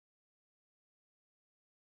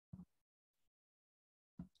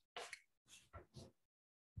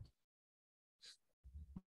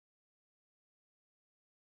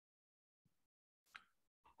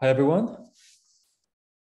Hi, everyone.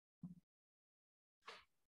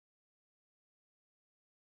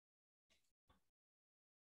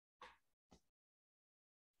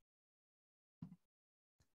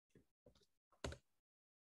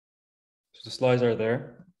 So the slides are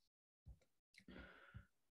there.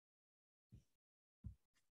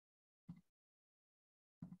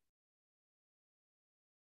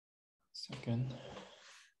 Second.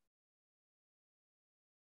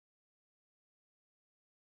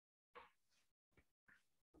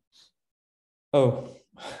 Oh,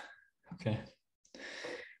 okay.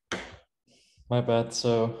 My bad.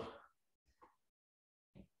 So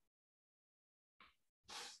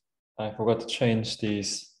I forgot to change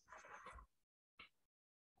these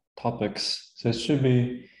topics. So it should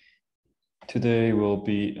be, today will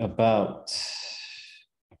be about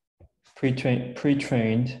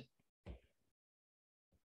pre-trained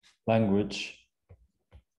language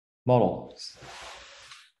models.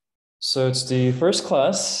 So it's the first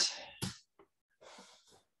class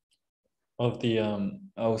of the,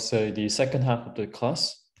 I would say the second half of the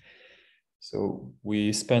class. So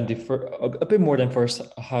we spent a bit more than first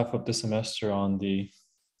half of the semester on the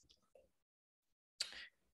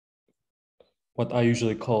what I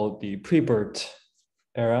usually call the pre-BERT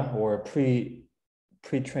era or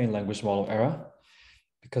pre-trained language model era,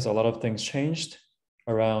 because a lot of things changed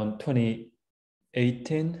around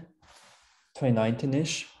 2018,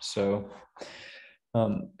 2019-ish. So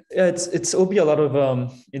yeah, it'll be a lot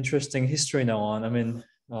of interesting history now on. I mean,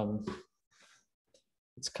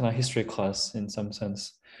 it's kind of history class in some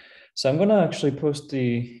sense. So I'm gonna actually post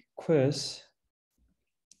the quiz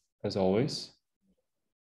as always.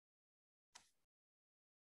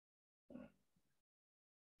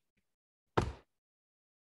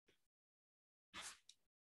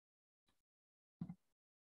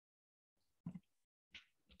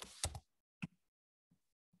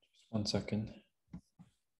 Just 1 second.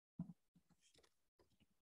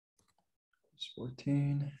 It's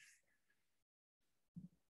 14.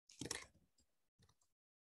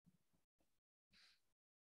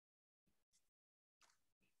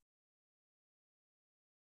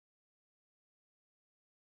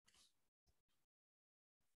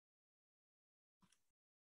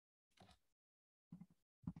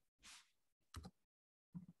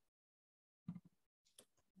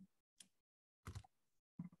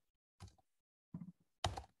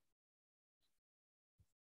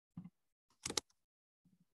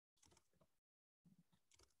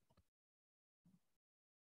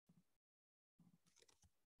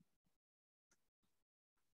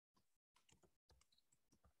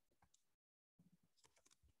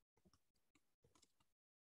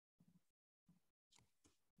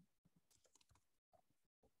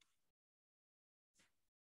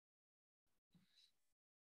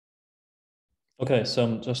 Okay, so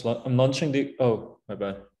I'm launching the, oh, my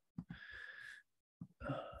bad.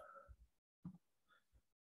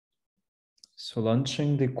 So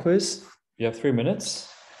launching the quiz, you have 3 minutes.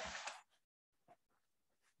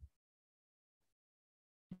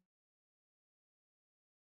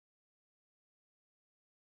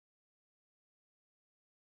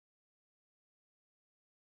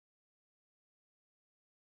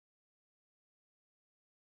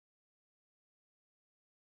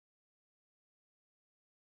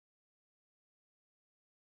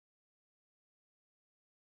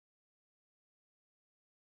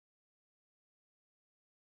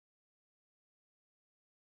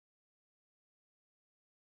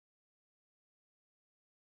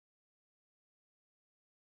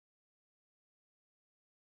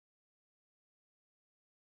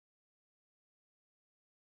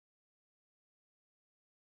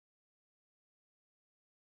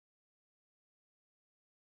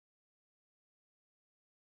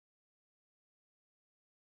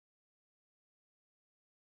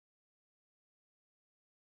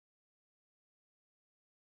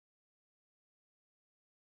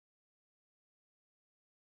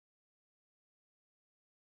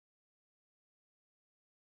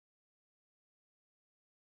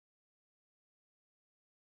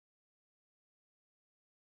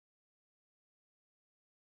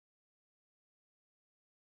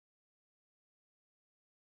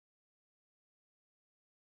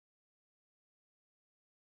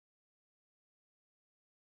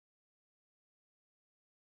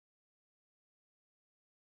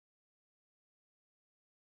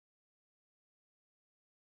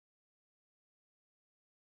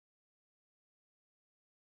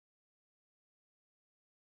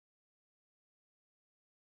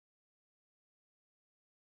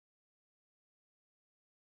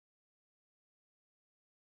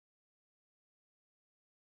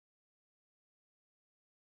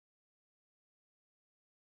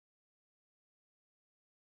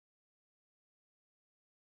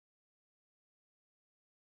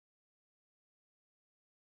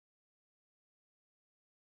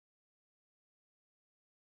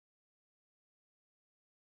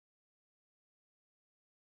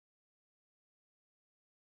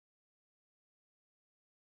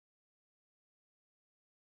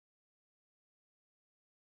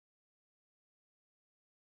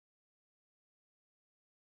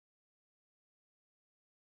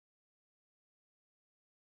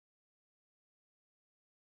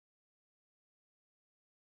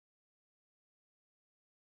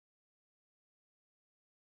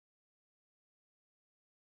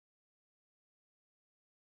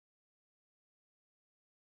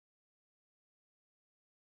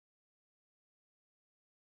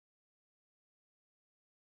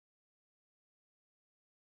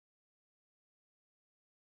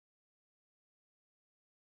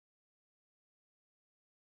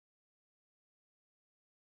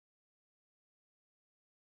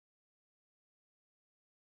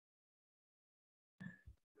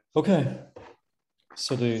 Okay,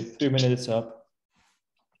 so the 3 minutes up.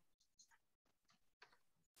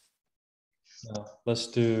 Now let's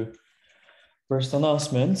do first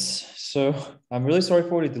announcements. So I'm really sorry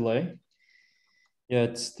for the delay. Yeah,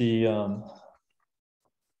 it's the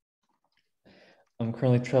I'm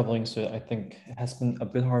currently traveling, so I think it has been a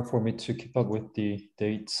bit hard for me to keep up with the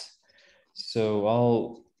dates. So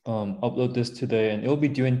I'll upload this today, and it'll be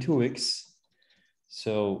due in 2 weeks.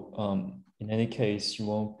 So in any case, you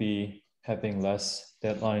won't be having less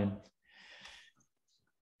deadline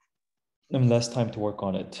and less time to work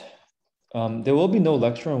on it. There will be no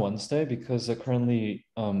lecture on Wednesday because currently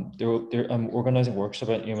I'm organizing a workshop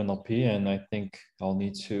at NLP, and I think I'll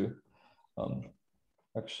need to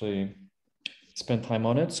actually spend time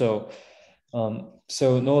on it. So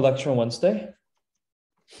no lecture on Wednesday.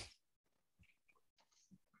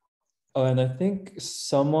 Oh, and I think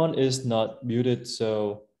someone is not muted,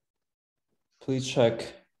 so please check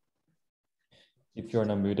if you're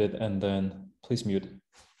not muted, and then please mute.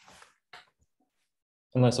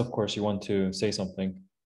 Unless, of course, you want to say something.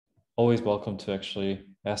 Always welcome to actually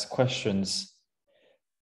ask questions.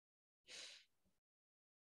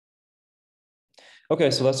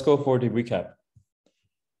 Okay, so let's go for the recap.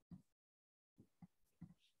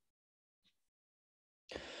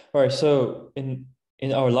 All right, so in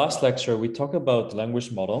our last lecture, we talked about the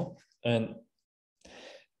language model, and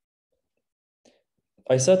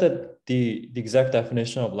I said that the exact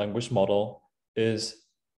definition of language model is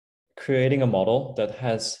creating a model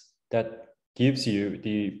that gives you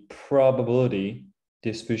the probability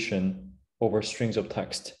distribution over strings of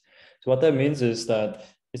text. So what that means is that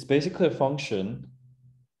it's basically a function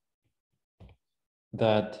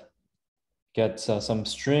that gets some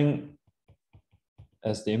string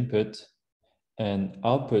as the input and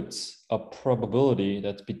outputs a probability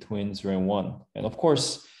that's between 0 and 1. And of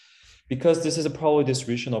course, because this is a probability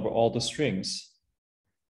distribution over all the strings,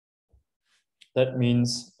 that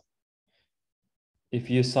means if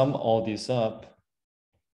you sum all these up,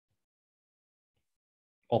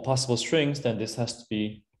 all possible strings, then this has to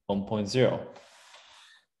be 1.0.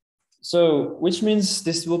 So, which means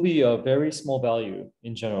this will be a very small value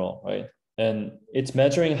in general, right? And it's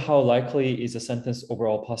measuring how likely is a sentence over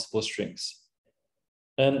all possible strings.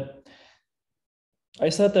 And I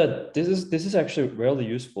said that this is actually rarely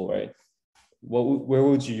useful, right? Where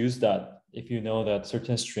would you use that if you know that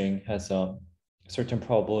certain string has a certain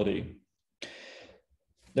probability?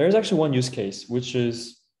 There is actually one use case, which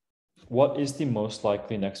is what is the most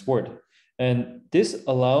likely next word? And this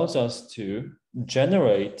allows us to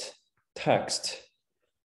generate text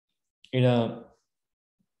in a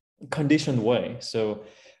conditioned way. So,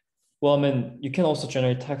 well, I mean, you can also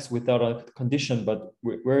generate text without a condition, but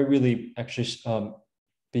where it really actually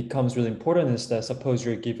becomes really important is that suppose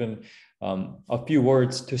you're given a few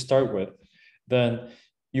words to start with, then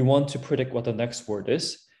you want to predict what the next word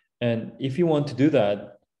is. And if you want to do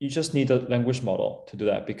that, you just need a language model to do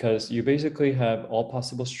that because you basically have all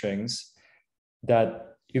possible strings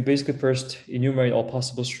that you basically first enumerate all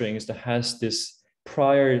possible strings that has this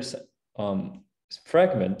prior sentence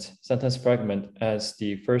fragment as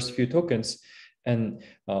the first few tokens and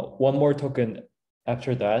one more token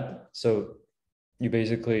after that. So you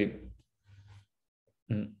basically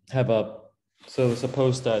have so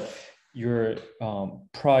suppose that your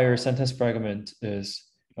prior sentence fragment is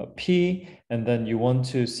P, and then you want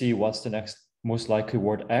to see what's the next most likely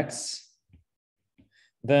word X,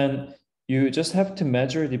 then you just have to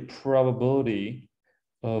measure the probability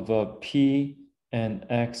of P and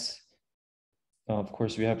X. Of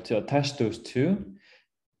course, we have to attach those two.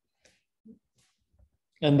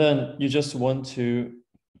 And then you just want to,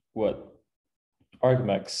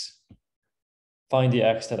 argmax, find the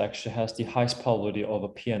X that actually has the highest probability of a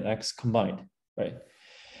P and X combined, right?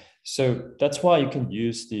 So that's why you can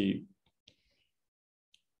use the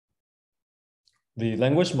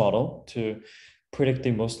language model to predict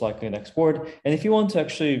the most likely next word. And if you want to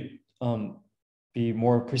actually be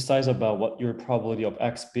more precise about what your probability of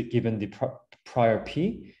X given the prior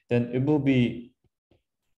P, then it will be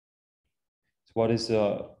what is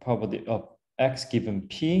the probability of X given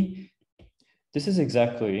P. This is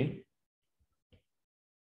exactly,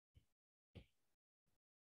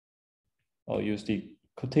 I'll use the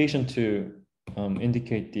quotation to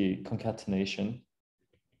indicate the concatenation.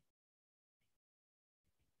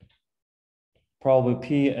 Probably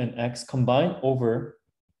P and X combined over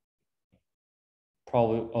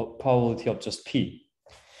probability of just P.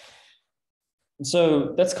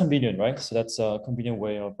 So that's convenient, right? So that's a convenient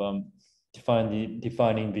way of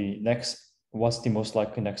defining the next, what's the most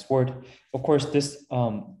likely next word. Of course, this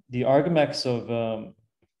the argmax of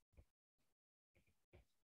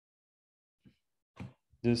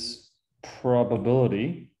this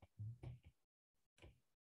probability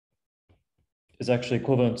is actually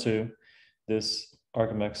equivalent to this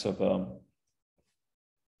argmax of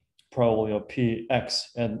probability of px.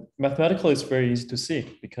 And mathematically, it's very easy to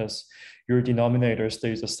see because your denominator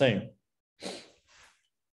stays the same,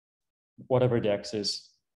 whatever the x is.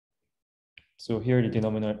 So here the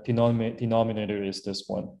denominator is this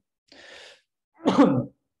one.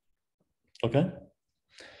 Okay.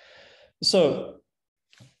 So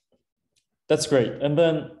that's great. And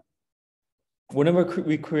then whenever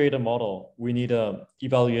we create a model, we need an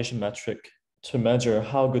evaluation metric to measure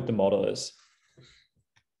how good the model is.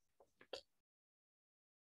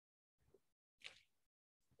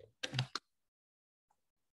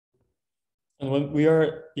 And when we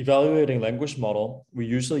are evaluating language model, we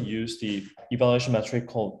usually use the evaluation metric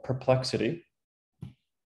called perplexity.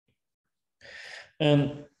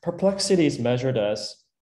 And perplexity is measured as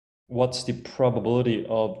what's the probability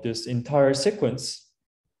of this entire sequence.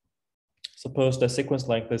 Suppose the sequence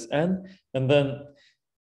length is n, and then,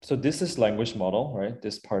 so this is language model, right?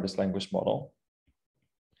 This part is language model.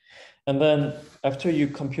 And then after you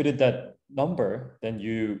computed that number, then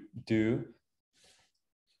you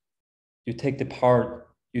take the power,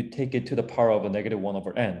 you take it to the power of a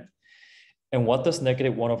 -1/n. And what does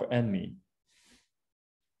 -1/n mean?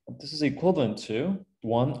 This is equivalent to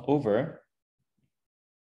 1 over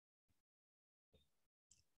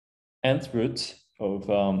nth root of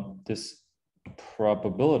this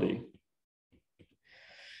probability.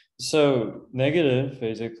 So negative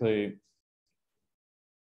basically,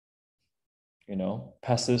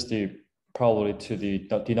 passes the probability to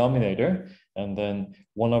the denominator, and then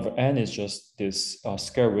 1/n is just this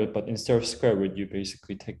square root, but instead of square root, you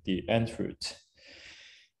basically take the nth root.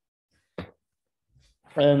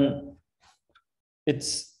 And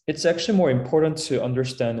it's actually more important to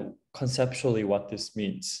understand conceptually what this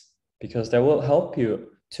means, because that will help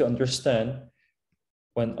you to understand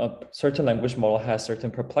when a certain language model has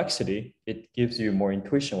certain perplexity, it gives you more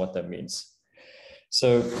intuition what that means.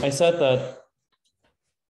 So I said that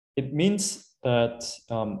it means that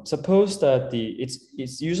suppose that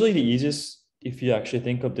it's usually the easiest if you actually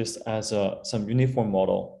think of this as some uniform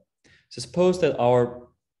model. So suppose that our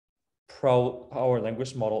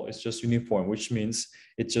language model is just uniform, which means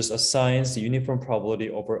it just assigns the uniform probability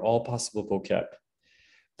over all possible vocab.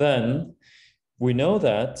 Then we know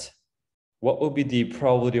that what will be the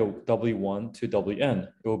probability of W1 to Wn?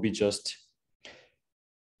 It will be just,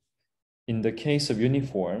 in the case of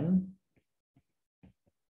uniform,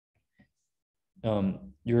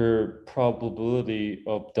 your probability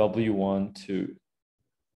of W1 to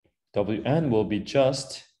Wn will be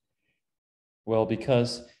just, well,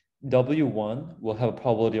 because W1 will have a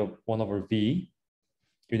probability of 1/v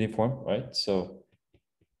uniform, right? So,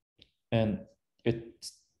 and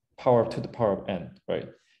it's power to the power of n, right?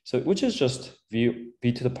 So which is just v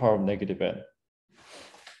to the power of -n.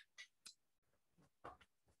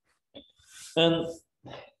 And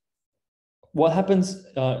what happens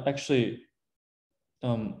actually,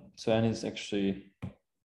 so n is actually,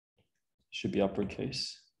 should be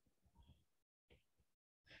uppercase.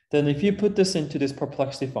 Then if you put this into this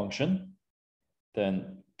perplexity function,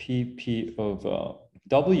 then pp of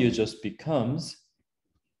w just becomes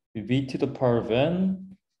v to the power of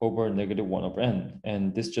n over -1/n.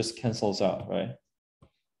 And this just cancels out, right?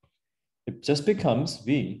 It just becomes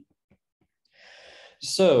v.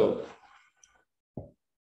 So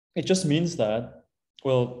it just means that,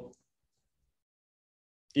 well,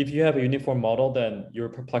 if you have a uniform model, then your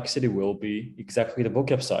perplexity will be exactly the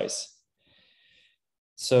vocab size.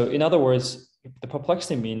 So in other words, the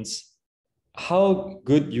perplexity means how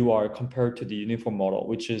good you are compared to the uniform model,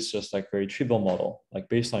 which is just like very trivial model, like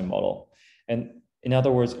baseline model. And in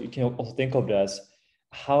other words, you can also think of it as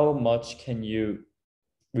how much can you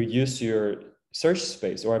reduce your search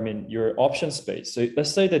space, or I mean your option space. So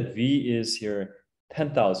let's say that V is here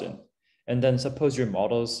 10,000, and then suppose your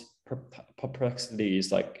model's perplexity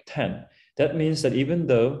is like 10. That means that even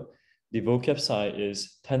though the vocab size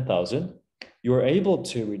is 10,000, you're able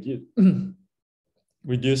to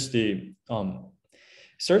reduce the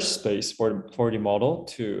search space for the model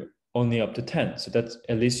to only up to 10. So that's,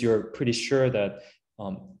 at least you're pretty sure that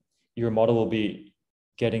your model will be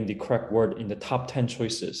getting the correct word in the top 10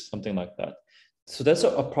 choices, something like that. So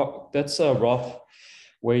that's a rough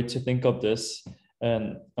way to think of this.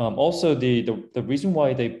 And also the reason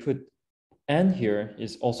why they put n here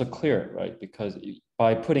is also clear, right? Because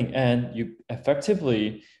by putting n, you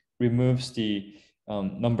effectively removes the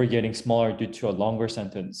number getting smaller due to a longer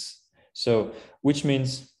sentence. So which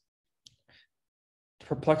means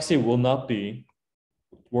perplexity will not be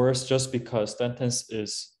worse just because sentence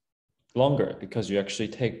is longer, because you actually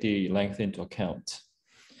take the length into account.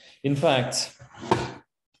 In fact,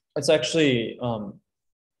 it's actually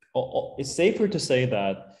it's safer to say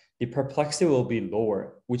that the perplexity will be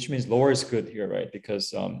lower, which means lower is good here, right?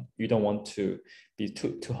 Because you don't want to be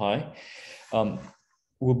too high.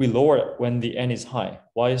 Will be lower when the n is high.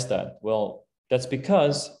 Why is that? Well, that's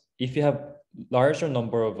because if you have larger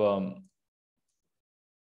number of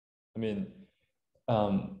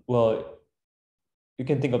well, you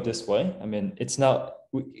can think of this way. I mean, it's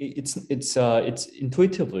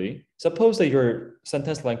intuitively, suppose that your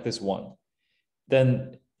sentence length is 1,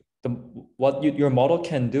 then your model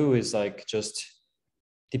can do is like just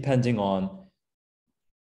depending on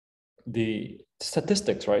the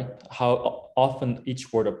statistics, right? How often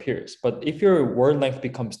each word appears. But if your word length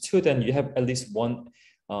becomes 2, then you have at least one.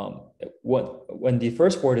 When the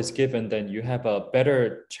first word is given, then you have a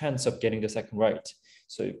better chance of getting the second right.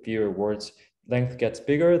 So if your word's length gets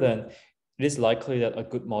bigger, then it is likely that a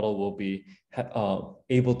good model will be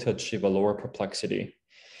able to achieve a lower perplexity.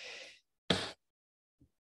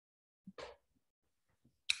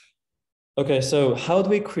 Okay, so how do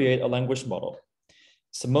we create a language model?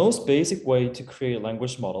 So the most basic way to create a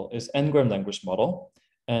language model is n-gram language model.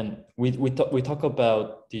 And we talk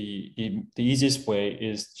about the easiest way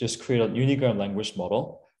is just create a unigram language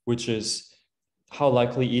model, which is how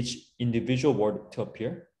likely each individual word to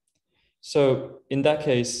appear. So in that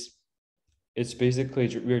case, it's basically,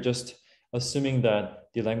 we're just assuming that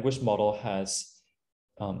the language model has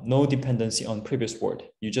no dependency on previous word.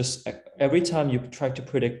 You just, every time you try to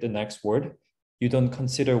predict the next word, you don't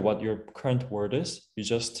consider what your current word is. You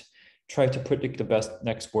just try to predict the best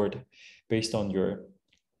next word based on your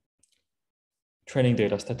training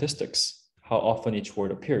data statistics, how often each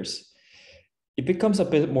word appears. It becomes a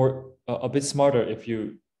bit smarter if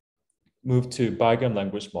you move to bigram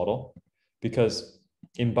language model, because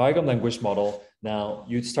in bigram language model, now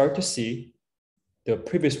you start to see the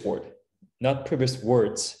previous word, not previous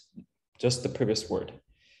words, just the previous word.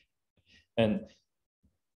 And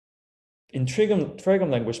in trigram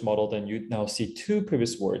language model, then you now see 2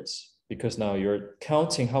 previous words, because now you're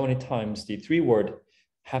counting how many times the 3 word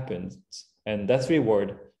happens. And that 3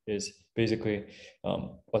 word is basically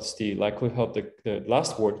what's the likelihood of the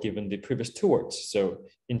last word given the previous 2 words. So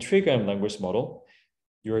in trigram language model,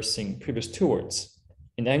 you're seeing previous 2 words.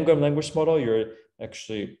 In n-gram language model, you're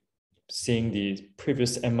actually seeing the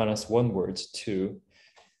previous n-1 words to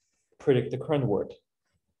predict the current word.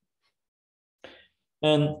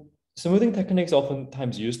 And smoothing techniques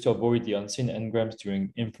oftentimes used to avoid the unseen n-grams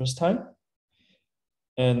during inference time.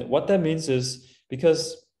 And what that means is,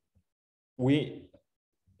 because we,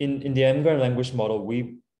 in the n-gram language model,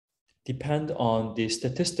 we depend on the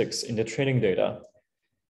statistics in the training data,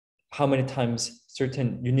 how many times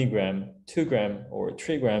certain unigram, 2-gram, or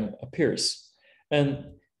 3-gram appears. And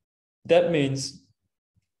that means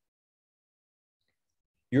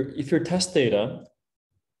if your test data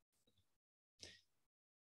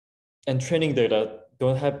and training data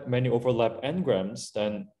don't have many overlap n-grams,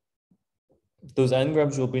 then those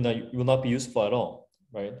n-grams will not be useful at all,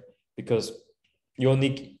 right? Because you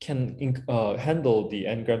only can handle the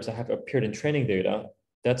n-grams that have appeared in training data.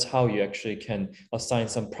 That's how you actually can assign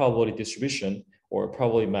some probability distribution or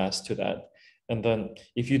probability mass to that. And then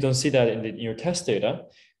if you don't see that in your test data,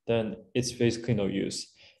 then it's basically no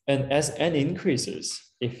use. And as n increases,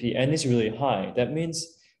 if the n is really high, that means,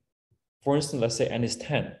 for instance, let's say n is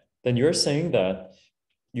 10, then you're saying that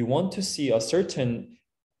you want to see a certain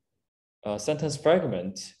sentence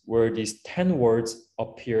fragment where these 10 words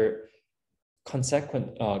appear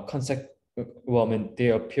they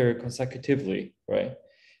appear consecutively, right?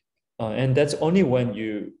 And that's only when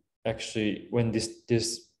you actually, when this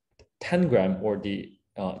 10-gram or the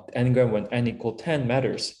n-gram when n equal 10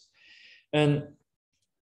 matters. And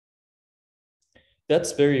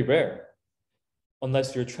that's very rare,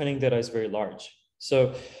 unless your training data is very large.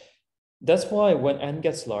 So that's why when n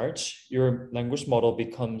gets large, your language model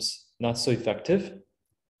becomes not so effective,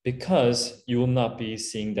 because you will not be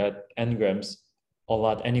seeing that n-grams a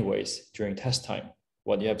lot anyways during test time,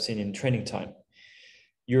 what you have seen in training time.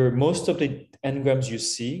 Most of the n-grams you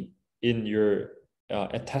see in your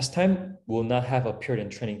at test time will not have appeared in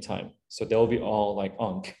training time. So they'll be all like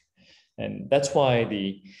onc. And that's why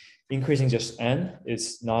the increasing just n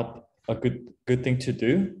is not a good thing to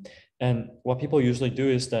do. And what people usually do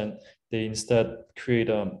is then they instead create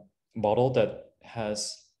a model that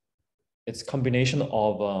has its combination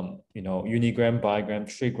of unigram, bigram,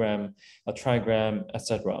 trigram, trigram,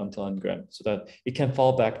 etc. until n-gram, so that it can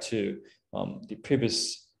fall back to the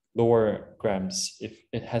previous lower grams if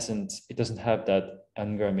it doesn't have that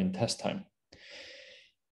n-gram in test time.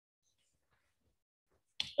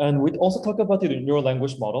 And we also talk about the neural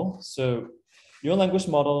language model. So neural language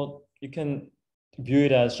model, you can view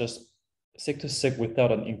it as just sig-to-sig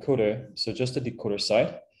without an encoder, so just the decoder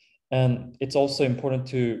side. And it's also important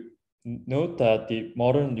to note that the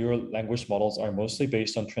modern neural language models are mostly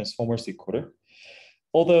based on transformers decoder.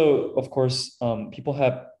 Although, of course, people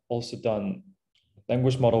have also done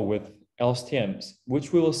language model with LSTMs,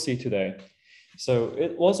 which we will see today. So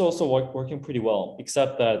it was also working pretty well,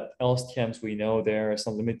 except that LSTMs, we know there are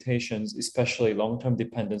some limitations, especially long-term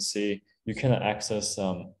dependency. You cannot access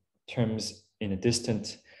terms in a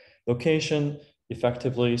distant location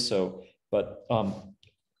effectively. So, but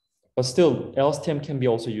still, LSTM can be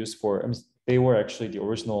also used for, they were actually the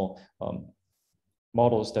original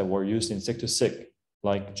models that were used in sig-to-sig,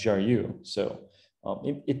 like GRU. So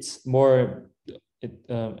it's more,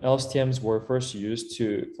 LSTMs were first used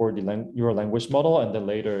for the neural language model, and then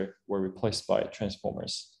later were replaced by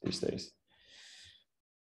transformers these days.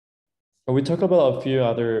 And we talk about a few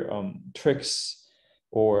other tricks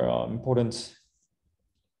or important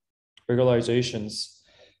regularizations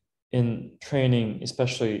in training,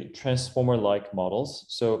 especially transformer-like models.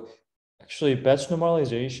 So actually, batch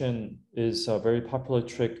normalization is a very popular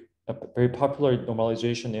trick, a very popular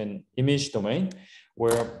normalization in image domain,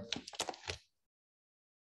 where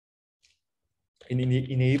it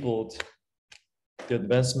enabled the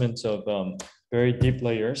advancement of very deep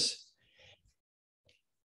layers,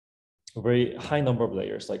 a very high number of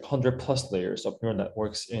layers, like 100+ layers of neural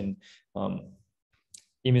networks in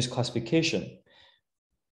image classification.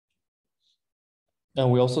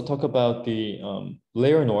 And we also talk about the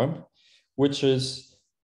layer norm, which is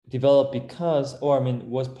developed because,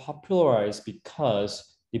 was popularized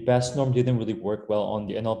because the batch norm didn't really work well on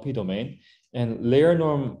the NLP domain. And layer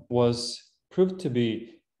norm was proved to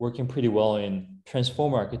be working pretty well in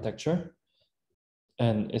transformer architecture.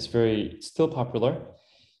 And it's still popular.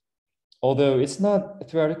 Although it's not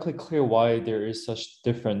theoretically clear why there is such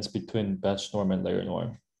difference between batch norm and layer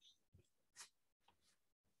norm.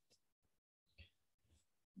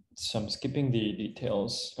 So I'm skipping the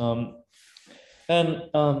details.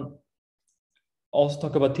 Also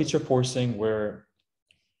talk about teacher forcing, where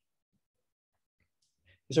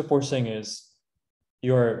teacher forcing is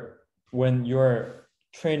when you're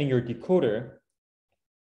training your decoder,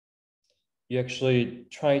 you actually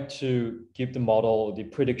try to give the model the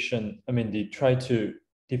prediction. They try to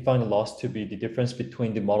define the loss to be the difference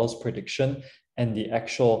between the model's prediction and the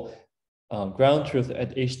actual ground truth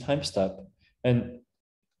at each time step. And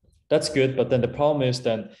that's good, but then the problem is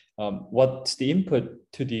then what's the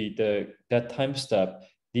input to that time step?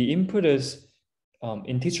 The input is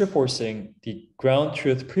in teacher forcing the ground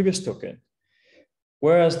truth previous token.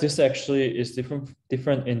 Whereas this actually is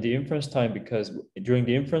different in the inference time, because during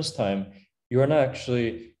the inference time, you're not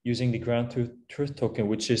actually using the ground truth token,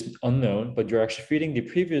 which is unknown, but you're actually feeding the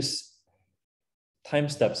previous time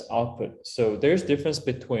steps output. So there's difference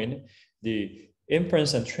between the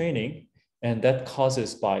inference and training, and that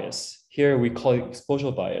causes bias. Here we call it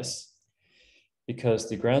exposure bias, because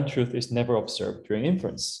the ground truth is never observed during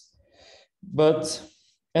inference.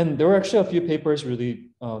 And there were actually a few papers really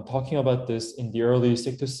talking about this in the early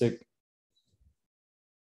sig-to-sig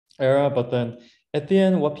era, but then at the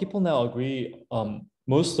end, what people now agree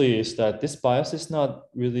mostly is that this bias is not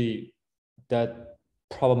really that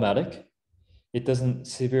problematic. It doesn't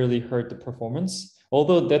severely hurt the performance,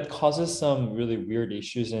 although that causes some really weird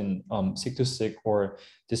issues in sig-to-sig or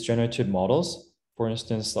degenerative models. For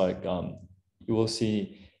instance, like you will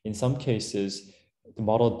see in some cases, the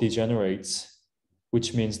model degenerates,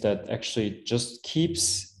 which means that actually just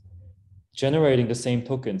keeps generating the same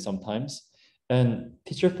token sometimes. And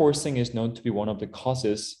teacher forcing is known to be one of the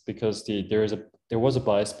causes, because there was a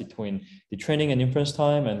bias between the training and inference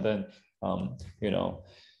time, and then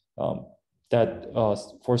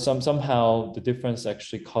for somehow the difference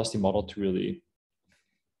actually caused the model to really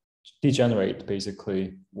degenerate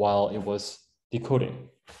basically while it was decoding,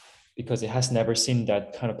 because it has never seen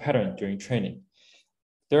that kind of pattern during training.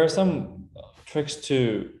 There are some tricks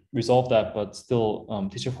to resolve that, but still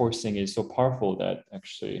teacher forcing is so powerful that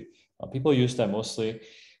actually people use that mostly.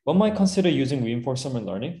 One might consider using reinforcement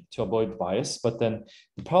learning to avoid bias, but then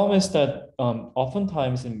the problem is that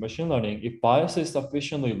oftentimes in machine learning, if bias is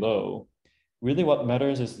sufficiently low, really what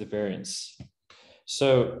matters is the variance.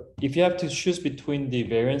 So if you have to choose between the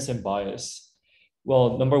variance and bias,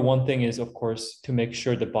 well, number one thing is, of course, to make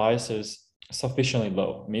sure the bias is sufficiently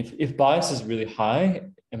low. If bias is really high,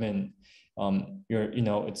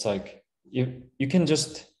 it's like you can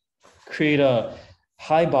just create a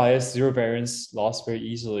high bias, zero variance loss very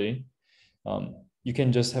easily. You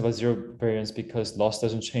can just have a zero variance because loss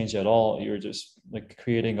doesn't change at all. You're just like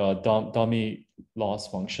creating a dummy loss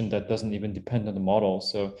function that doesn't even depend on the model.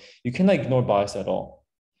 So you cannot ignore bias at all.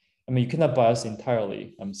 I mean, you cannot bias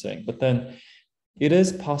entirely, I'm saying, but then it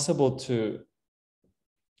is possible to,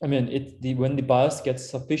 I mean, when the bias gets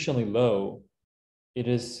sufficiently low, it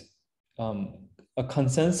is a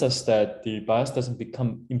consensus that the bias doesn't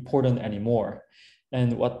become important anymore.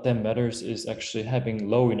 And what then matters is actually having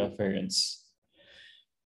low enough variance.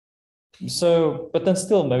 So, but then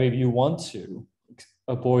still, maybe you want to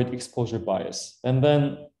avoid exposure bias. And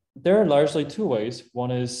then there are largely two ways.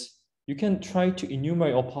 One is you can try to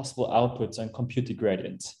enumerate all possible outputs and compute the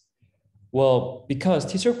gradient. Well, because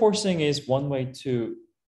teacher forcing is one way to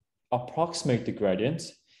approximate the gradient,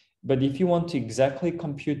 but if you want to exactly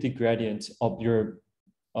compute the gradient of your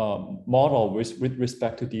model with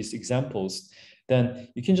respect to these examples, then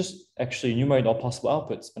you can just actually enumerate all possible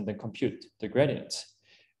outputs and then compute the gradient.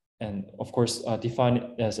 And of course, define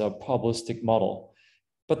it as a probabilistic model.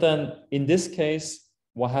 But then in this case,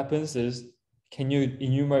 what happens is, can you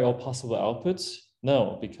enumerate all possible outputs?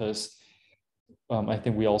 No, because I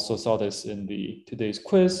think we also saw this in today's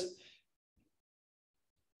quiz.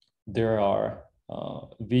 There are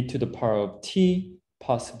v to the power of t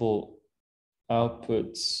possible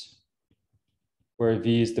outputs, where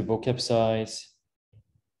v is the vocab size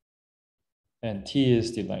and t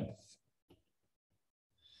is the length.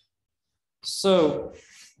 So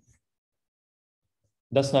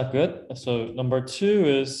that's not good. So number two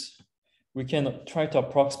is we can try to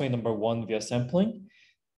approximate number one via sampling,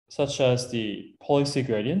 such as the policy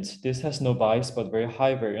gradient. This has no bias, but very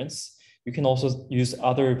high variance. You can also use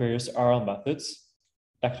other various RL methods,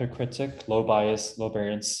 actor critic, low bias, low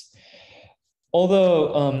variance.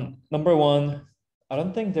 Although number one, I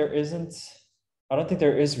don't think there is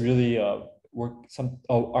really some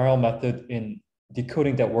RL method in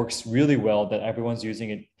decoding that works really well that everyone's using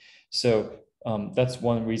it. So that's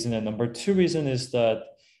one reason. And number two reason is that,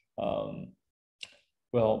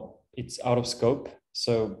 well, it's out of scope.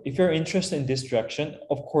 So if you're interested in this direction,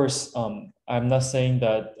 of course, I'm not saying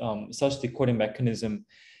that such decoding mechanism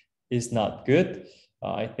is not good.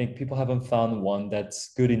 I think people haven't found one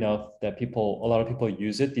that's good enough that a lot of people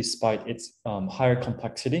use it despite its higher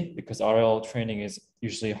complexity, because RL training is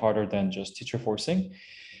usually harder than just teacher forcing.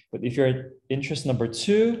 But if you're interested number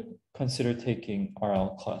two, consider taking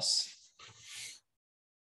RL class.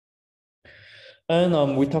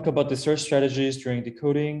 And we talk about the search strategies during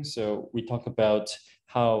decoding. So we talk about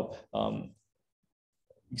how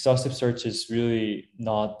exhaustive search is really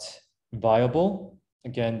not viable.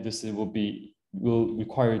 Again, this will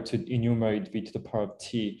require you to enumerate v to the power of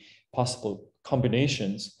t possible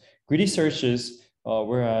combinations. Greedy searches,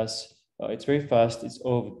 whereas it's very fast, it's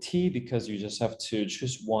O of t because you just have to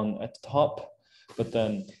choose one at the top, but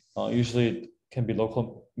then usually it can be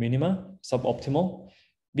local minima, suboptimal.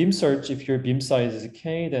 Beam search, if your beam size is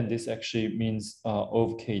k, then this actually means O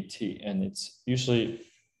of kt, and it's usually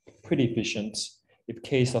pretty efficient if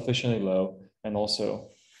k is sufficiently low and also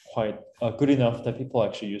quite good enough that people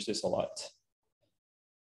actually use this a lot.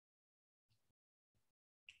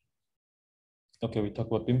 Okay, we talked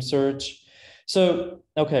about beam search. So,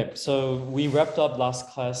 okay, so we wrapped up last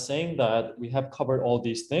class saying that we have covered all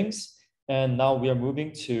these things, and now we are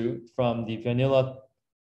moving from the vanilla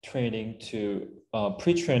training to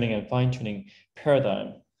pre-training and fine-tuning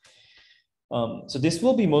paradigm. So this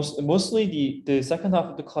will be mostly the second half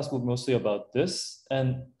of the class will be mostly about this.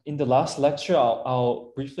 And in the last lecture,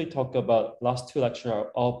 I'll briefly talk about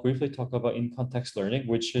I'll briefly talk about in-context learning,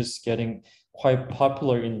 which is getting quite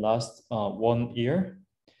popular in last 1 year.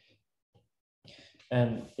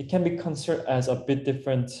 And it can be considered as a bit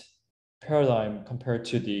different paradigm compared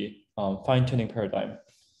to the fine-tuning paradigm.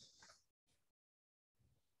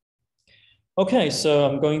 Okay, so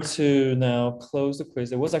I'm going to now close the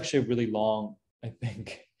quiz. It was actually really long, I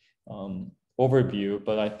think, overview,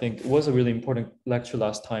 but I think it was a really important lecture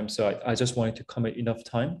last time. So I just wanted to commit enough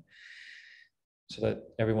time so that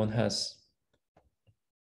everyone has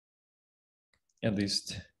at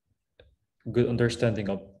least a good understanding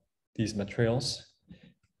of these materials.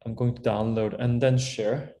 I'm going to download and then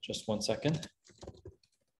share. Just 1 second.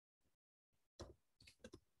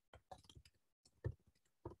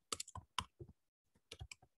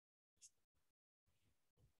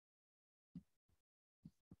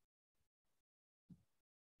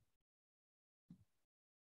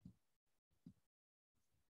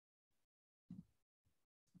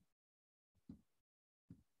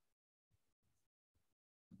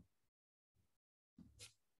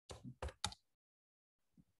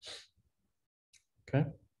 Okay.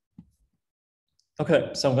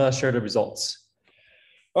 Okay, so I'm gonna share the results.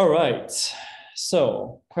 All right,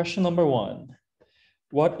 so question number 1.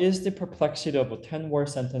 What is the perplexity of a 10-word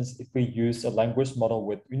sentence if we use a language model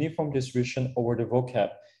with uniform distribution over the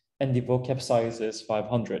vocab and the vocab size is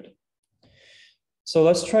 500? So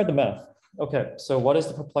let's try the math. Okay, so what is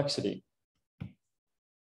the perplexity?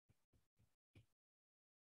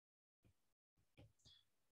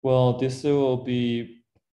 Well, this will be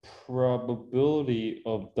probability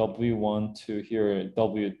of W1 to here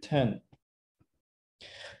W10.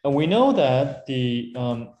 And we know that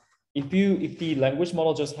if the language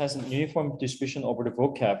model just has an uniform distribution over the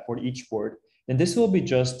vocab for each word, then this will be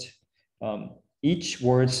just each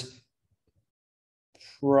word's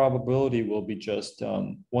probability will be just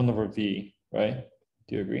 1 over V, right?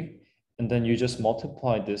 Do you agree? And then you just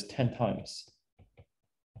multiply this 10 times.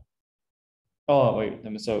 Oh, wait,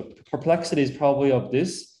 so perplexity is probably of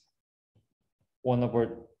this 1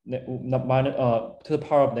 over minus to the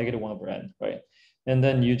power of negative 1 over n, right? And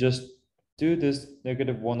then you just do this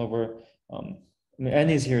negative 1 over, n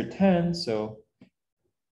is here 10, so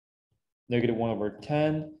negative 1 over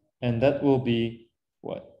 10, and that will be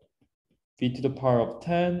what? V to the power of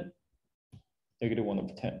 10, negative 1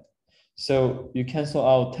 over 10. So you cancel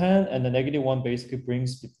out 10, and the negative 1 basically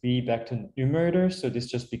brings V back to numerator, so this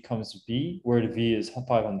just becomes V, where the V is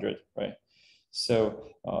 500, right? So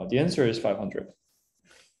the answer is 500.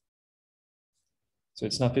 So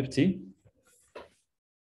it's not 50.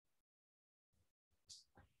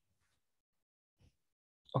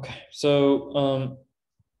 Okay, so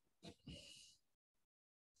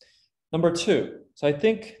number 2. So I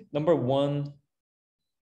think number 1,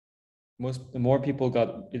 more people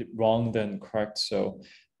got it wrong than correct. So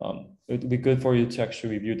it would be good for you to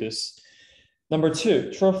actually review this. Number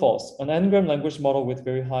 2, true or false? An n-gram language model with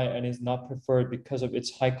very high n is not preferred because of its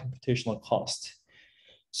high computational cost.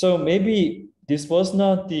 So maybe this was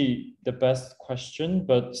not the best question,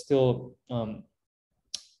 but still,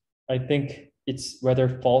 I think it's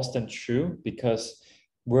rather false than true because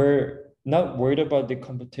we're not worried about the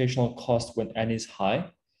computational cost when n is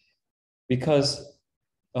high, because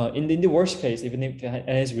in the worst case, even if n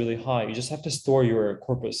is really high, you just have to store your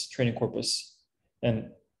corpus, training corpus,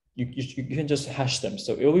 and you can just hash them.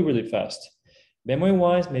 So it'll be really fast.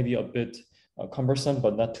 Memory-wise, maybe a bit cumbersome,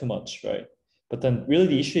 but not too much, right? But then really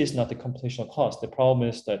the issue is not the computational cost. The problem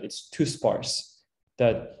is that it's too sparse,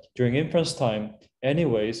 that during inference time,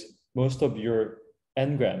 anyways, most of your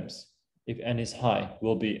n-grams, if n is high,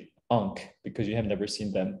 will be unc because you have never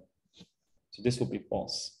seen them. So this will be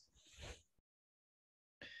false.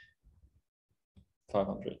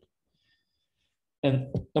 500.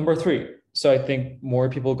 And number 3. So I think more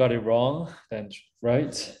people got it wrong than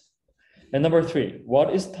right. And number 3,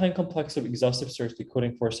 what is time complex of exhaustive search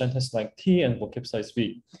decoding for sentence length T and vocab size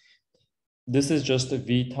V? This is just a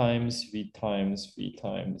V times V times V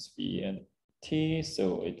times V and T.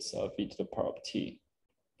 So it's V to the power of T.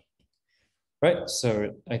 Right,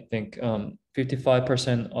 so I think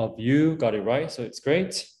 55% of you got it right, so it's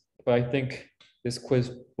great. But I think this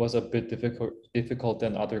quiz was a bit difficult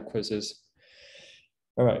than other quizzes.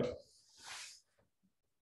 All right.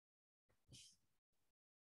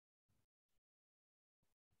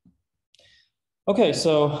 Okay,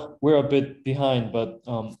 so we're a bit behind, but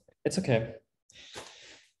it's okay.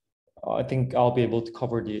 I think I'll be able to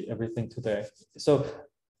cover everything today. So,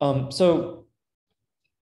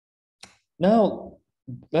 now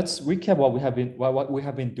let's recap what we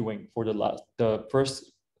have been doing for the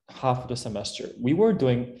first half of the semester. We were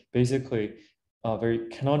doing basically very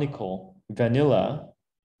canonical vanilla.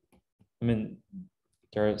 I mean,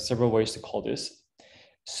 there are several ways to call this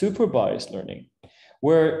supervised learning,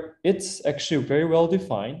 where it's actually very well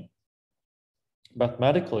defined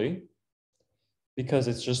mathematically because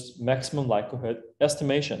it's just maximum likelihood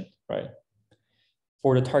estimation, right,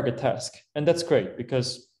 for the target task. And that's great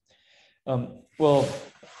because, well,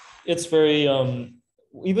 it's very,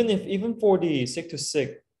 even for the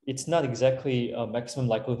sig-to-sig, it's not exactly a maximum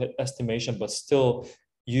likelihood estimation, but still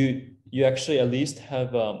you actually at least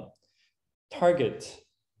have target,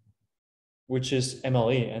 which is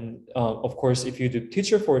MLE. And of course, if you do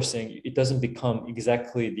teacher forcing, it doesn't become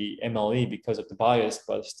exactly the MLE because of the bias,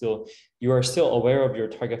 but still, you are still aware of your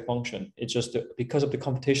target function. It's just because of the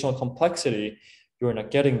computational complexity, you're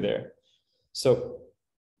not getting there. So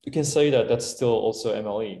you can say that that's still also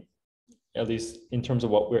MLE, at least in terms of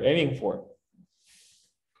what we're aiming for.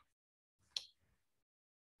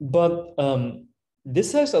 But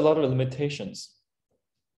this has a lot of limitations.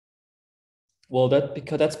 Well,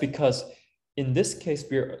 that's because in this case,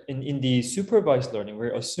 we're in the supervised learning,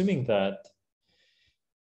 we're assuming that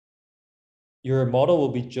your model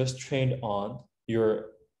will be just trained on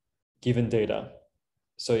your given data.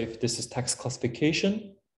 So if this is text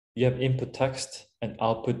classification, you have input text and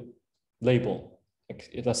output label.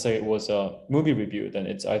 Like, let's say it was a movie review, then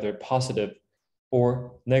it's either positive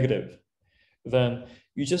or negative. Then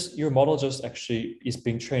your model just actually is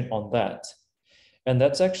being trained on that. And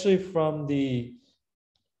that's actually from the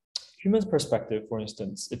human's perspective, for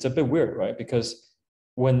instance, it's a bit weird, right? Because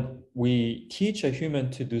when we teach a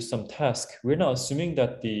human to do some task, we're not assuming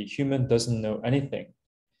that the human doesn't know anything.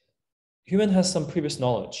 Human has some previous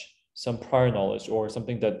knowledge, some prior knowledge, or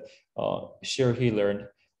something that she or he learned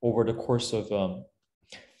over the course of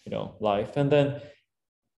life. And then,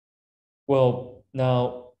 well,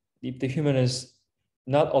 now if the human is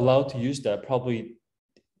not allowed to use that, probably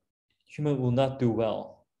human will not do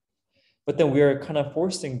well. But then we are kind of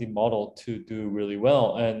forcing the model to do really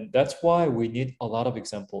well. And that's why we need a lot of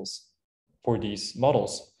examples for these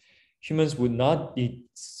models. Humans would not need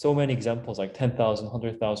so many examples, like 10,000,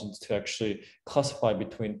 100,000, to actually classify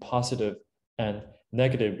between positive and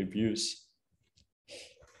negative reviews.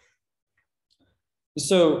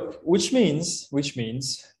 So, which means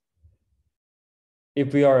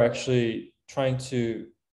if we are actually trying to,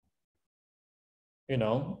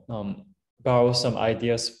 borrow some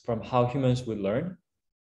ideas from how humans would learn,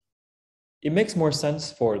 it makes more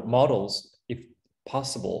sense for models, if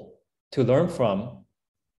possible, to learn from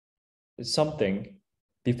something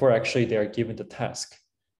before actually they are given the task.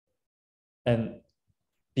 And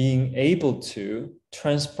being able to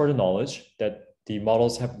transfer the knowledge that the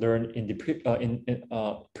models have learned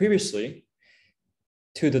previously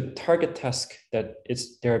to the target task that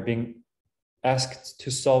they're being asked to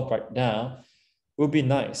solve right now would be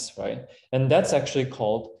nice, right? And that's actually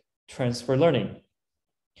called transfer learning.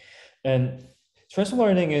 And transfer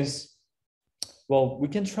learning is, well, we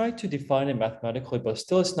can try to define it mathematically, but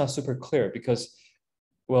still it's not super clear because,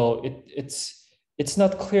 well, it's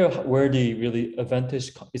not clear where the really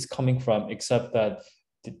advantage is coming from, except that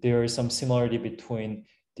there is some similarity between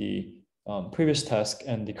the previous task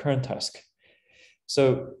and the current task.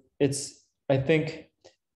 So I think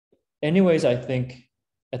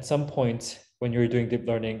at some point when you're doing deep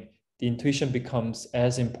learning, the intuition becomes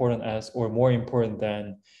as important as or more important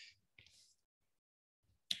than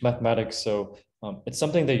mathematics. So it's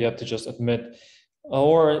something that you have to just admit.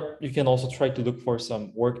 Or you can also try to look for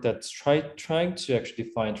some work that's trying to actually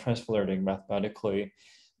define transfer learning mathematically.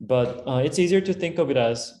 But it's easier to think of it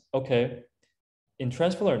as, okay, in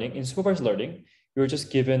transfer learning, in supervised learning, you're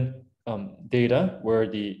just given data where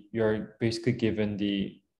you're basically given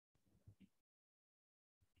the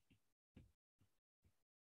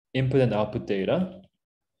input and output data,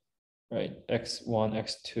 right? X1,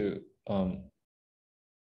 X2.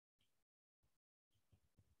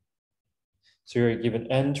 So you're given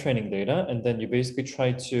n training data, and then you basically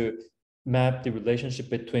try to map the relationship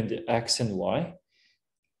between the X and Y.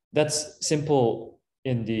 That's simple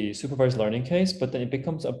in the supervised learning case, but then it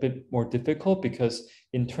becomes a bit more difficult because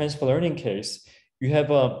in transfer learning case, you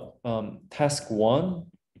have a task one,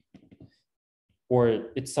 or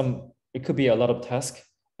it could be a lot of tasks,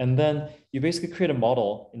 and then you basically create a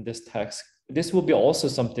model in this task. This will be also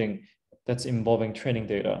something that's involving training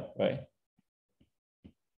data, right?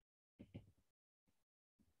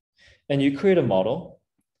 And you create a model,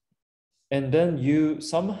 and then you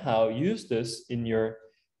somehow use this in your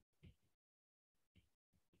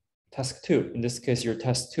task two. In this case, your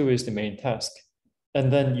task two is the main task.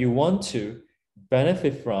 And then you want to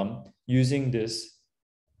benefit from using this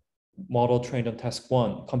model trained on task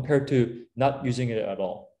one compared to not using it at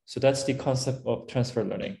all. So that's the concept of transfer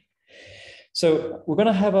learning. So we're going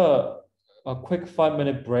to have a quick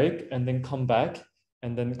 5-minute break and then come back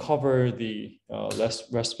and then cover the rest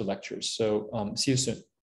of the lectures. So see you soon.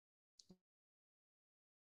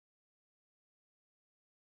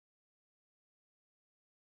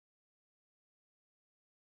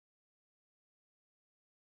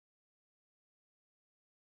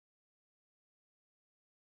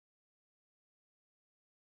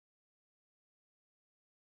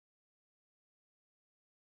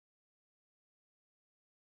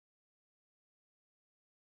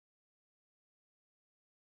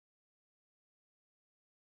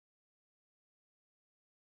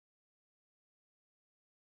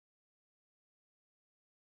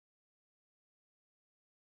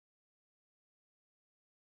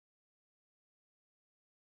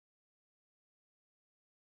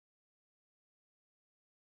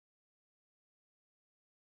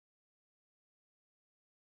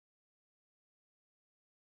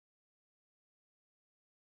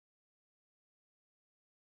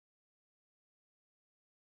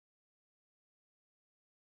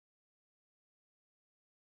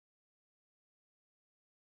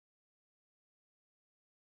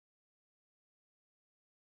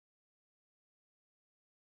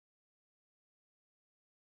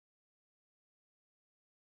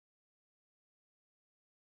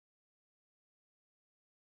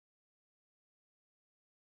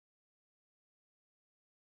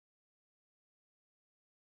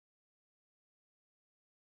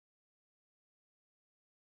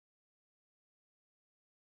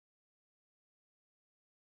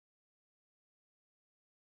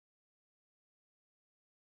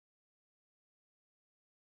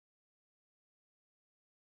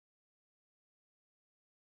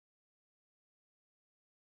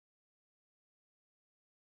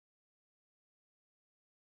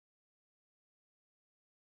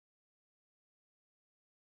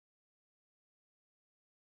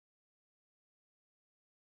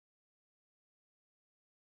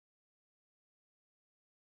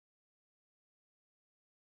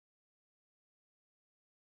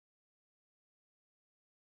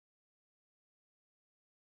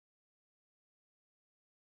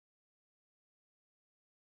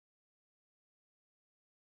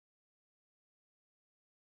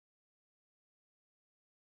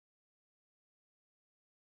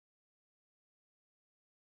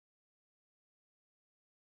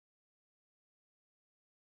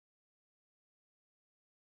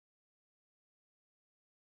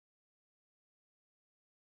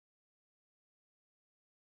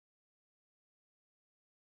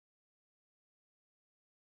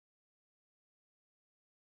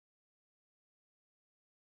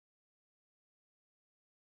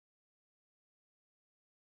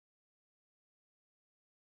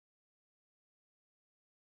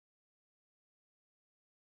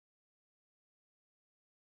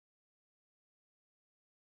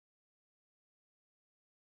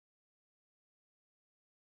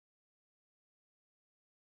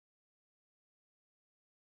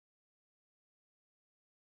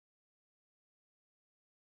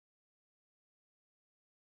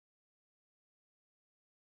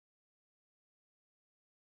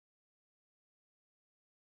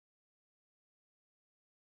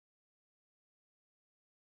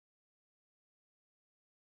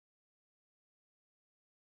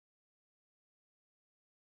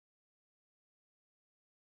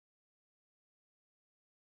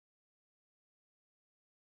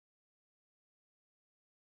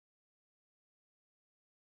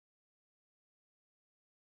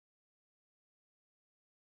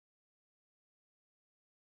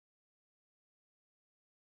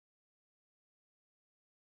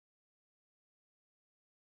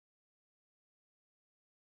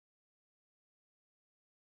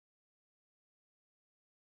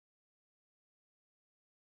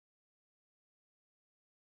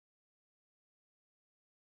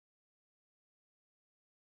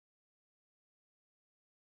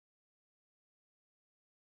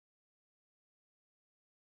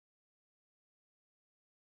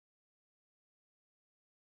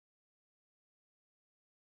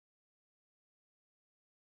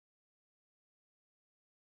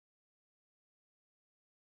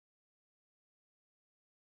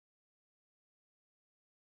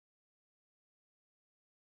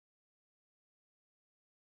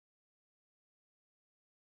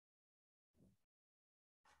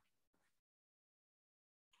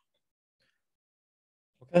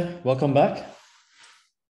 Okay, welcome back.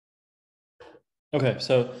 Okay,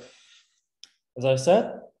 so as I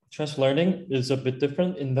said, transfer learning is a bit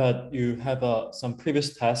different in that you have some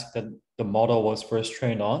previous task that the model was first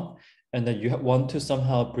trained on, and then you want to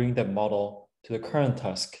somehow bring that model to the current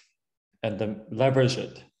task and then leverage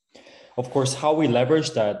it. Of course, how we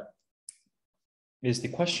leverage that is the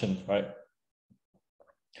question, right?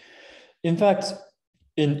 In fact,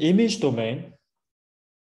 in image domain,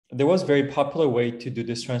 there was a very popular way to do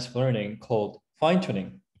this transfer learning called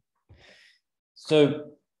fine-tuning.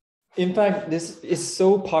 So in fact, this is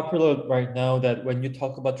so popular right now that when you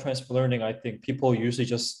talk about transfer learning, I think people usually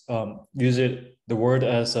just use the word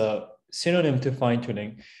as a synonym to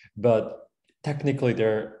fine-tuning, but technically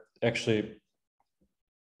they're actually,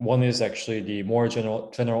 one is actually the more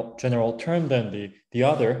general term than the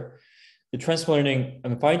other. The transfer learning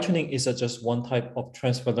and fine-tuning is just one type of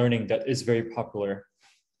transfer learning that is very popular.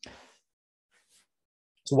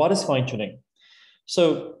 So what is fine-tuning?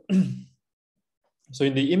 So, so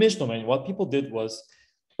in the image domain, what people did was,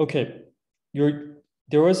 okay,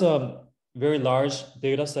 there was a very large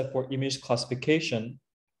data set for image classification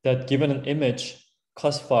that given an image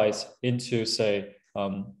classifies into, say,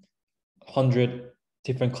 100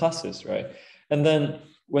 different classes, right? And then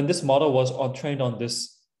when this model was trained on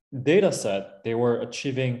this data set, they were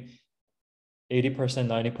achieving 80%,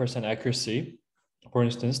 90% accuracy, for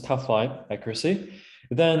instance, top 5 accuracy.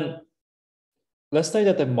 Then let's say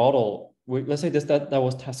that the model, let's say that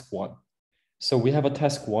was task 1. So we have a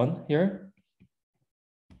task 1 here.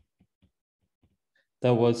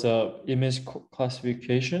 That was image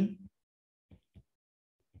classification.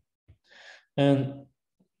 And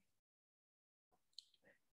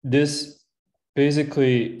this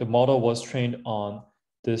basically, the model was trained on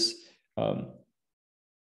this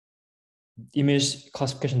image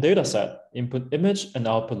classification data set, input image and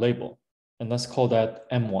output label. And let's call that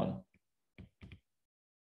M1.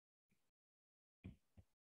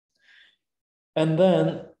 And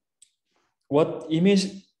then what image,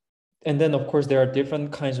 and then of course there are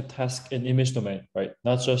different kinds of tasks in image domain, right?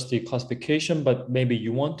 Not just the classification, but maybe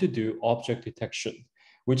you want to do object detection,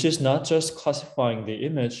 which is not just classifying the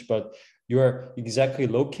image, but you're exactly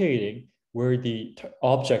locating where the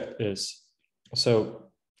object is. So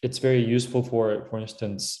it's very useful for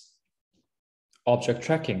instance, object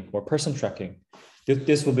tracking or person tracking.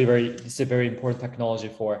 This will be it's a very important technology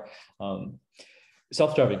for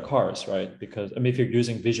self-driving cars, right? Because I mean, if you're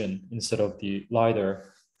using vision instead of the LiDAR.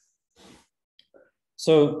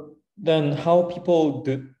 So then how people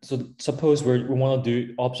do, so suppose we want to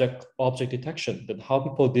do object detection, then how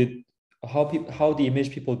the image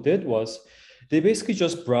people did was they basically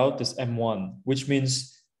just brought this M1, which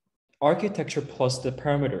means architecture plus the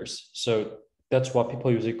parameters. So that's what people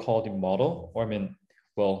usually call the model, or I mean,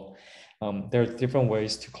 well, there are different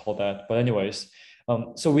ways to call that, but anyways,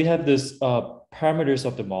 so we have this parameters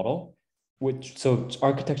of the model, which, so it's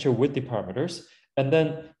architecture with the parameters, and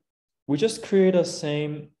then we just create a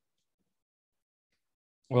same,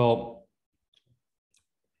 well,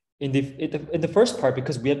 in the first part,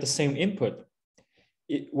 because we have the same input,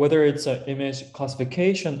 whether it's an image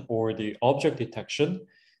classification or the object detection,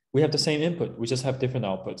 we have the same input. We just have different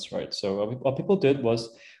outputs, right? So what people did was,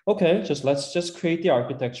 okay, let's just create the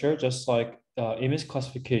architecture, just like image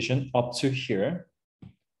classification up to here.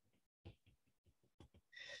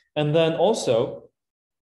 And then also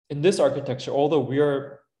in this architecture, although we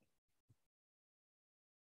are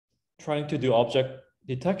trying to do object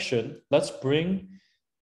detection, let's bring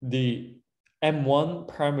the M1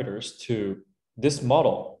 parameters to this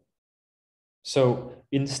model. So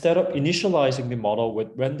instead of initializing the model with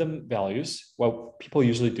random values, what people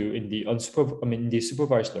usually do in the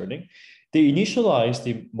supervised learning, they initialize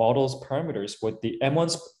the model's parameters with the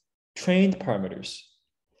M1's trained parameters.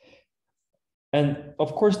 And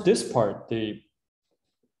of course, this part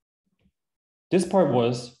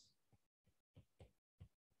was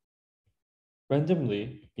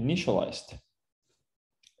randomly initialized.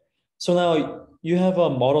 So now you have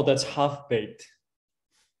a model that's half-baked.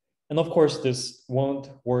 And of course, this won't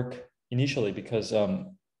work initially because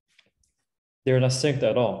they're not synced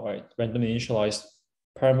at all, right? Randomly initialized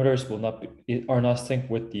parameters are not synced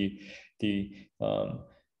with the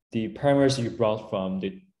parameters you brought from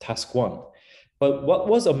the task 1. But what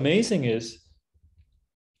was amazing is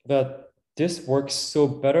that this works so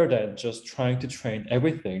better than just trying to train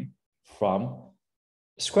everything from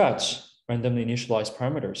scratch, randomly initialized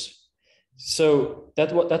parameters. So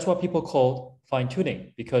that's what people call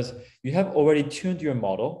fine-tuning, because you have already tuned your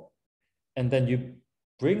model and then you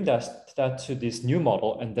bring that to this new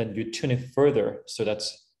model and then you tune it further. So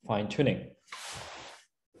that's fine-tuning.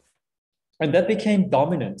 And that became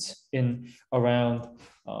dominant in around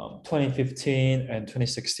 2015 and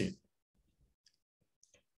 2016.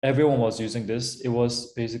 Everyone was using this. It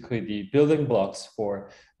was basically the building blocks for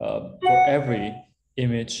every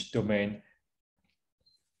image domain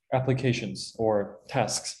applications or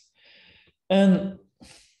tasks. And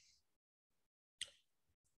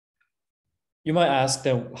you might ask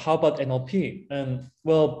then, how about NLP? And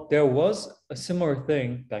well, there was a similar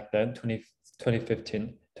thing back then,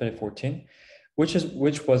 2015, 2014,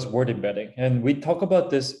 which was word embedding. And we talk about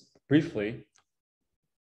this briefly,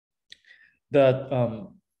 that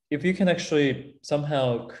if you can actually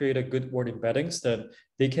somehow create a good word embeddings, then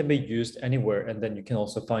they can be used anywhere, and then you can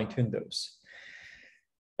also fine tune those.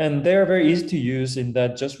 And they are very easy to use in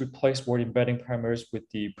that just replace word embedding parameters with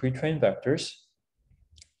the pre-trained vectors.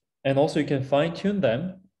 And also you can fine tune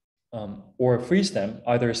them or freeze them,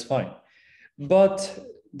 either is fine. But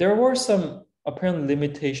there were some apparent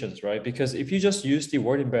limitations, right? Because if you just use the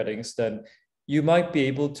word embeddings, then you might be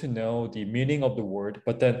able to know the meaning of the word.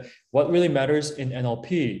 But then what really matters in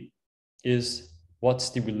NLP is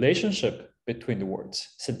what's the relationship between the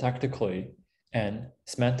words syntactically and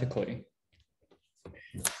semantically.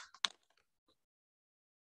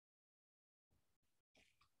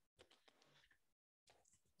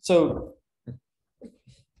 So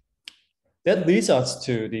that leads us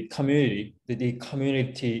to the community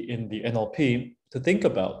in the NLP to think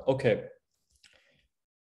about, okay,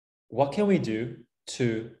 what can we do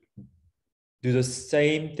to do the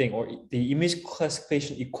same thing or the image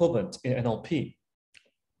classification equivalent in NLP?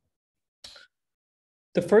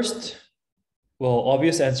 The first, well,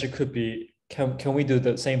 obvious answer could be, can we do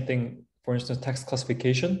the same thing, for instance, text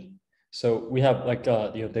classification? So we have like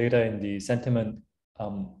data in the sentiment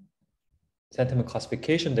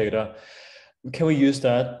classification data. Can we use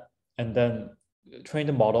that and then train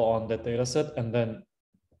the model on that data set and then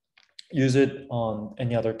use it on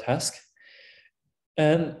any other task?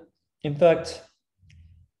 And in fact,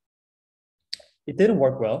 it didn't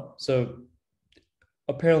work well. So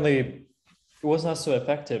apparently it was not so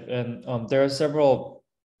effective. And there are several,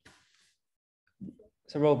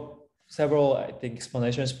 I think,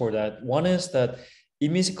 explanations for that. One is that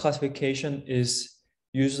image classification is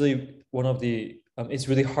usually one of the, it's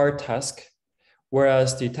really hard task,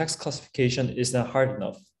 whereas the text classification is not hard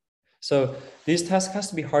enough. So this task has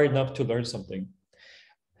to be hard enough to learn something.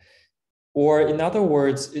 Or in other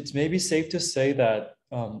words, it's maybe safe to say that,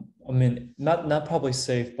 I mean, not probably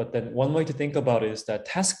safe, but then one way to think about it is that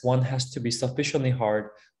task one has to be sufficiently hard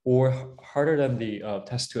or harder than the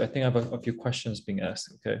task two. I think I have a few questions being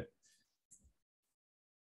asked, okay?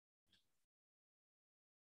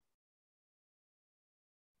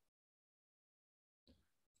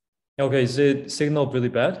 Okay, is it signal really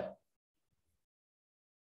bad?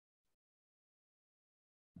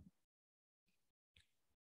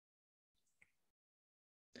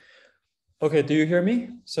 Okay, do you hear me?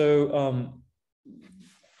 So,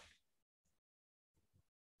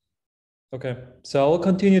 okay, so I'll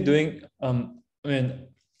continue doing, I mean,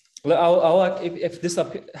 if this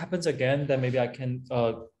happens again, then maybe I can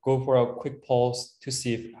go for a quick pause to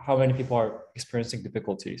see how many people are experiencing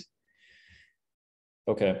difficulties.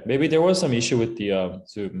 Okay, maybe there was some issue with the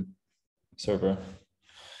Zoom server.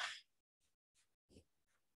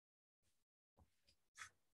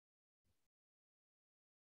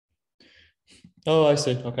 Oh, I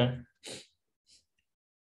see. Okay.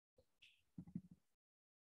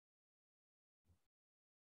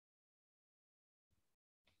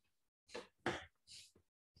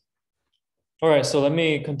 All right, so let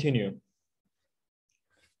me continue.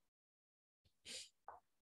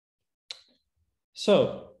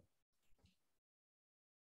 So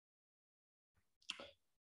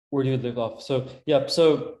where do you leave off? So yeah,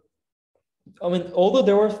 so I mean, although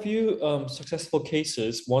there were a few successful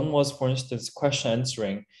cases, one was, for instance, question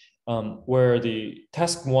answering, where the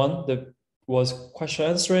task one that was question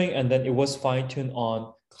answering, and then it was fine-tuned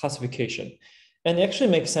on classification. And it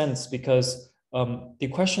actually makes sense because the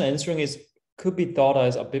question answering could be thought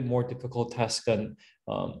as a bit more difficult task than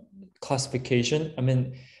classification. I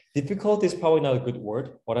mean, difficult is probably not a good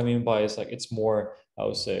word. What I mean by is like it's more, I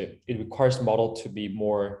would say, it requires the model to be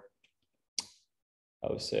more, I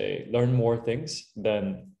would say, learn more things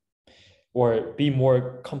than, or be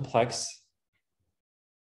more complex.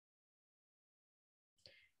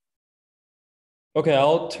 Okay,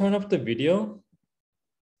 I'll turn off the video.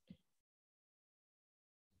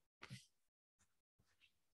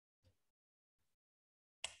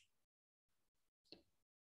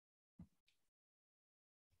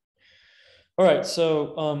 All right,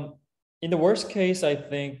 so in the worst case, I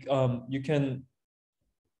think you can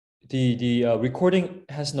the recording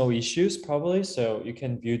has no issues probably, so you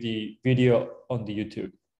can view the video on the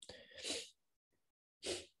YouTube.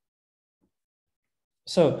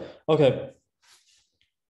 So, okay.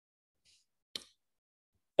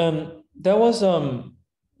 That was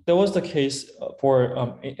the case for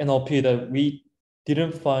NLP, that we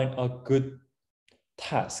didn't find a good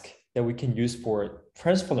task that we can use for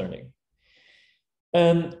transfer learning.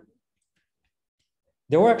 And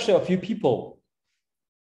there were actually a few people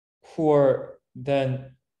who are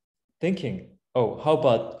then thinking, oh, how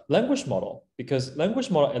about language model? Because language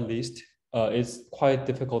model at least is quite a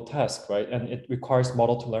difficult task, right? And it requires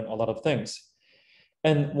model to learn a lot of things.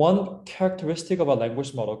 And one characteristic of a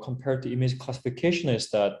language model compared to image classification is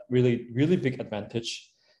that really big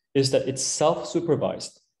advantage is that it's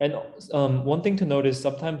self-supervised. And one thing to note is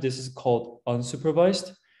sometimes this is called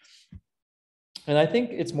unsupervised. And I think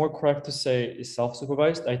it's more correct to say it's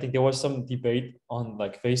self-supervised. I think there was some debate on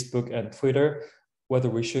like Facebook and Twitter whether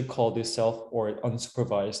we should call this self or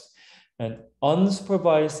unsupervised. And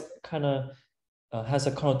unsupervised kind of has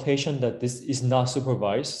a connotation that this is not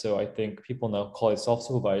supervised. So I think people now call it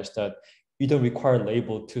self-supervised, that you don't require a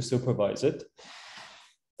label to supervise it.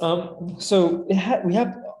 So we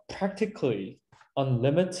have practically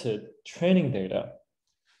unlimited training data.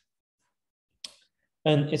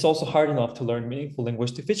 And it's also hard enough to learn meaningful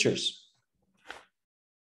linguistic features.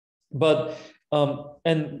 But,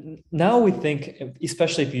 and now we think,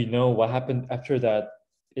 especially if you know what happened after that,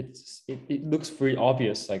 it looks very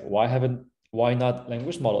obvious, like why not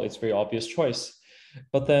language model? It's a very obvious choice.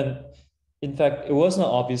 But then, in fact, it was not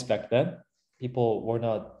obvious back then. People were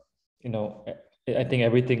not, I think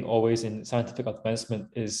everything always in scientific advancement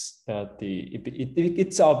is that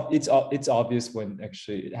it's obvious when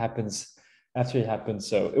actually it happens, after it happens.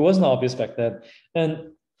 So it wasn't obvious back then.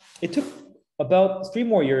 And it took about 3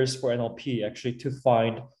 more years for NLP actually to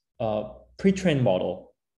find a pre-trained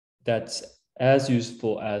model that's as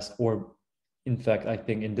useful as, or in fact, I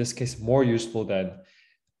think in this case, more useful than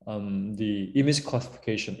the image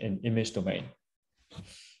classification in image domain.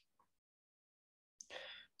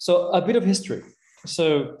 So a bit of history.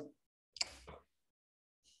 So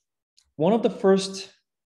one of the first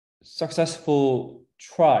successful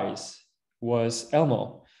tries was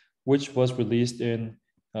Elmo, which was released in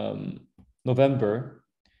November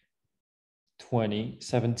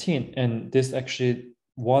 2017. And this actually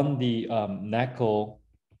won the NACL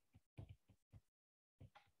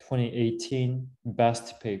 2018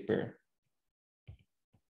 best paper.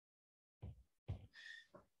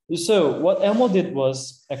 So what Elmo did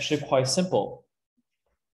was actually quite simple.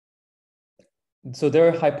 So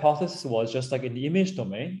their hypothesis was just like in the image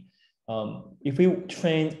domain, if we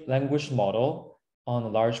train language model on a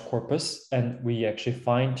large corpus and we actually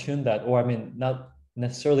fine tune that, or I mean, not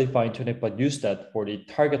necessarily fine tune it, but use that for the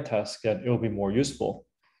target task, then it will be more useful.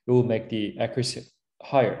 It will make the accuracy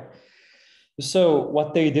higher. So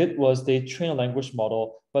what they did was they trained a language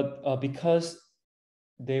model, but because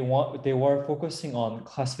they were focusing on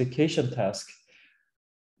classification task,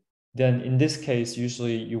 then in this case,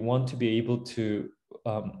 usually you want to be able to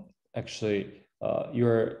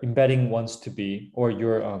your embedding wants to be, or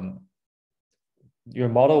your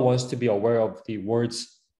model wants to be aware of the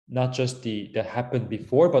words, not just that happened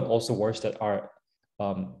before, but also words that are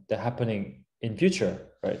that happening in future,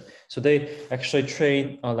 right? So they actually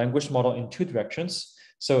train a language model in 2 directions.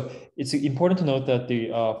 So it's important to note that the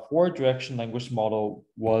 4-direction language model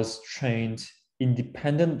was trained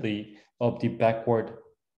independently of the backward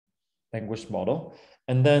language model.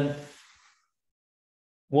 And then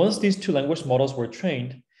once these 2 language models were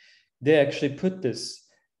trained, they actually put this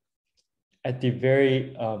at the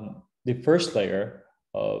first layer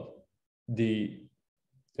of the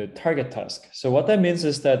target task. So what that means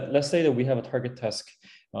is that, let's say that we have a target task,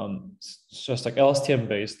 just like LSTM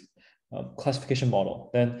based classification model,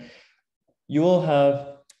 then you will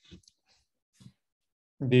have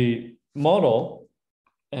the model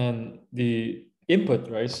and the input,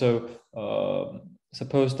 right? So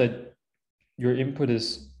suppose that your input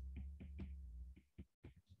is,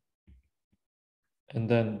 and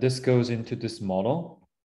then this goes into this model,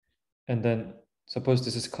 and then suppose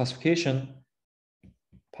this is classification,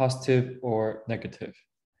 positive or negative.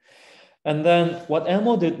 And then what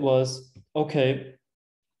Elmo did was, okay,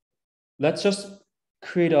 let's just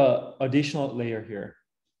create an additional layer here.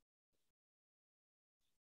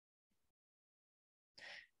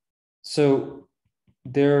 So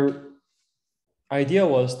their idea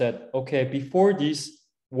was that, okay, before these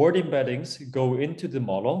word embeddings go into the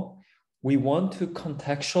model, we want to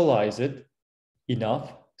contextualize it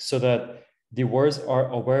enough so that the words are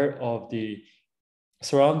aware of the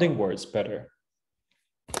surrounding words better.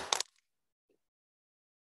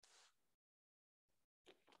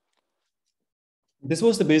 this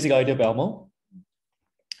was the basic idea of Elmo.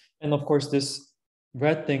 And of course, this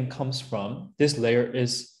red thing comes from, this layer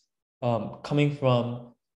is coming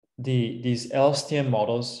from these LSTM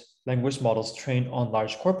models, language models trained on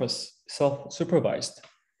large corpus, self-supervised.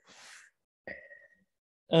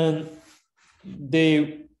 And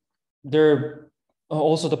they're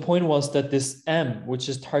also, the point was that this M, which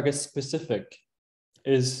is target specific,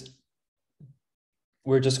 is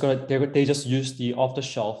they just use the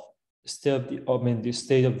off-the-shelf the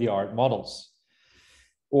state-of-the-art models,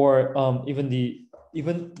 or even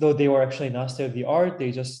though they were actually not state-of-the-art,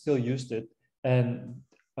 they just still used it, and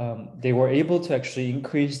they were able to actually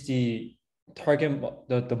increase the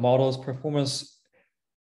model's performance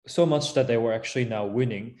so much that they were actually now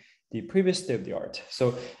winning the previous state-of-the-art.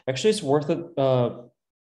 So actually, it's worth it.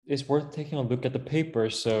 It's worth taking a look at the paper.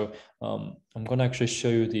 So I'm going to actually show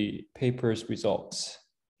you the paper's results.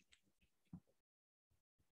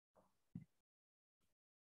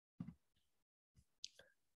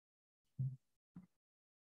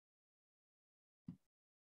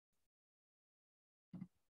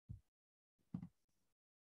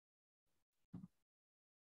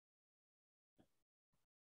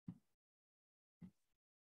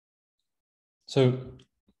 So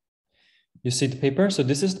you see the paper. So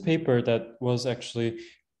this is the paper that was actually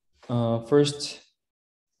first.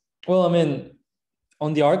 Well, I mean,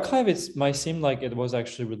 on the archive, it might seem like it was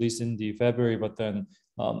actually released in the February, but then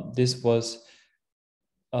this was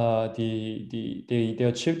they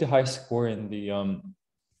achieved the high score in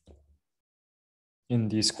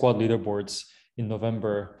the squad leaderboards in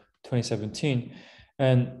November 2017,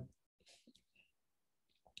 and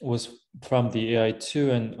was from the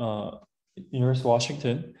AI2 and University of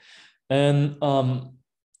Washington. And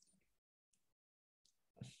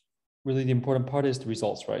really the important part is the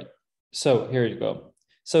results, right? So here you go.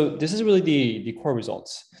 So this is really the core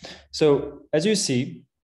results. So as you see,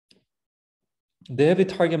 they have a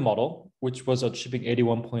target model, which was achieving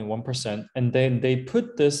 81.1%. And then they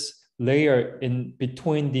put this layer in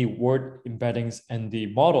between the word embeddings and the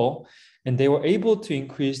model, and they were able to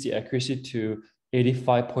increase the accuracy to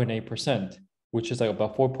 85.8%, which is like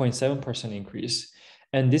about 4.7% increase.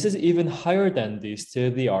 And this is even higher than the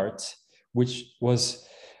state-of-the-art, which was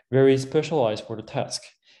very specialized for the task.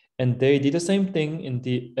 And they did the same thing in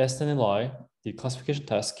the SNLI, the classification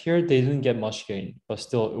task. Here, they didn't get much gain, but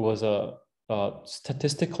still it was a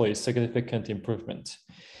statistically significant improvement.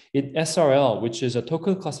 In SRL, which is a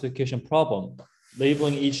token classification problem,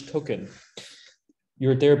 labeling each token,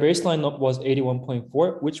 their baseline was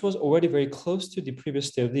 81.4, which was already very close to the previous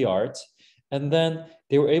state-of-the-art. And then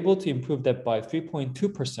they were able to improve that by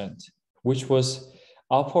 3.2%, which was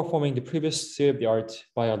outperforming the previous state-of-the-art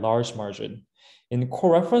by a large margin. In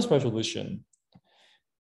core reference resolution,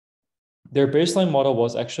 their baseline model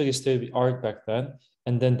was actually state-of-the-art back then,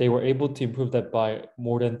 and then they were able to improve that by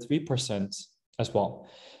more than 3% as well.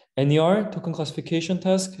 NER, token classification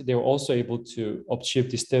task, they were also able to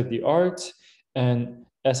achieve the state-of-the-art, and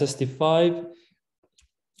SSD5,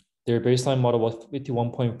 their baseline model was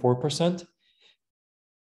 51.4%.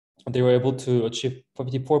 They were able to achieve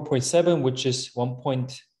 54.7, which is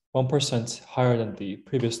 1.1% higher than the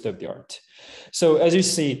previous state-of-the-art. So as you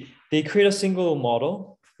see, they create a single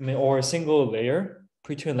model, or a single layer,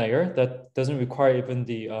 pre-trained layer that doesn't require even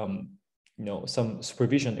the some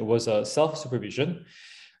supervision. It was a self-supervision,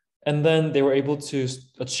 and then they were able to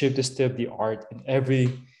achieve the state-of-the-art in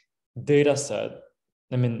every data set.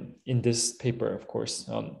 I mean, in this paper, of course.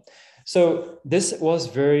 So this was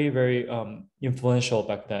very, very influential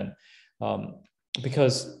back then,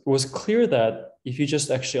 because it was clear that if you just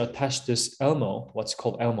actually attach this Elmo, what's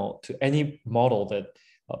called Elmo, to any model that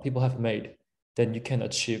people have made, then you can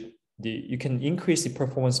increase the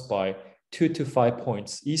performance by 2 to 5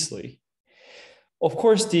 points easily. Of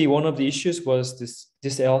course, one of the issues was this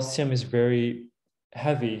LSTM is very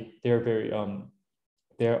heavy. There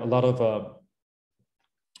are a lot of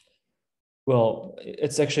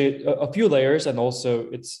it's actually a few layers, and also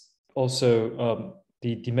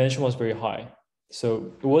the dimension was very high.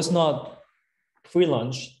 So it was not free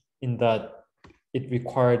lunch in that it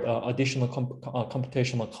required additional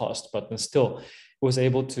computational cost, but then still it was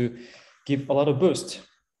able to give a lot of boost.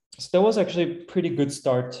 So that was actually a pretty good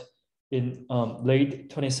start in late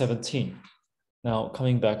 2017. Now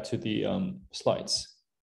coming back to the slides.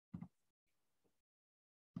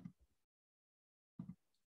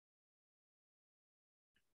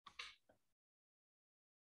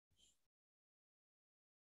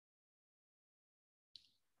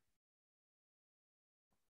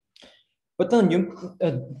 But then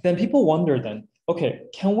people wonder then, okay,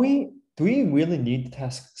 do we really need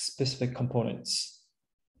task-specific components?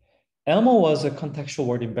 Elmo was a contextual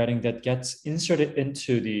word embedding that gets inserted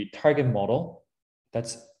into the target model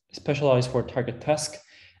that's specialized for target task,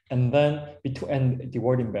 and then between the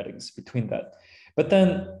word embeddings between that. But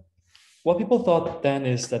then what people thought then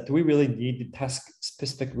is that do we really need the task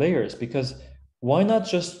specific layers? Because why not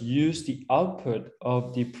just use the output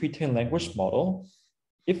of the pre-trained language model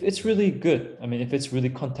if it's really good? I mean, if it's really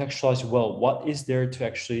contextualized well, what is there to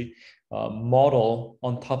actually model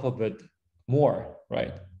on top of it more,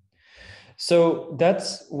 right? So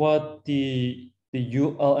that's what the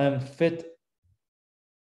ULM fit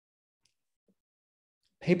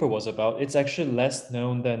paper was about. It's actually less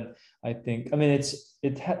known than I think. I mean,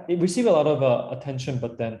 it received a lot of attention,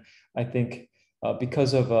 but then I think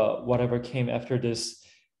because of whatever came after this,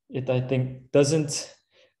 it I think doesn't.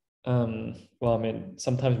 Well, I mean,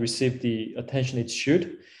 sometimes receive the attention it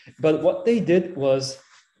should. But what they did was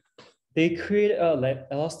they created a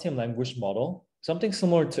LSTM language model, something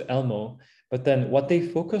similar to Elmo, but then what they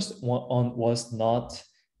focused on was not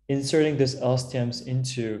inserting these LSTMs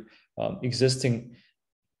into existing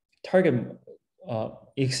target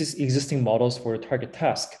existing models for a target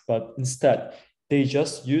task, but instead they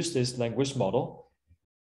just use this language model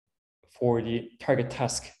for the target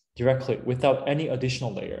task directly without any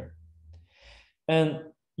additional layer. And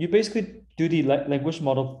you basically do the language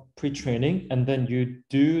model pre-training, and then you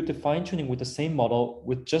do the fine-tuning with the same model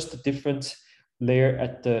with just a different layer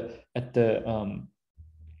at the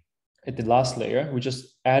last layer. We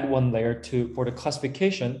just add one layer for the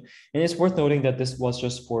classification. And it's worth noting that this was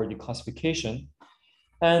just for the classification.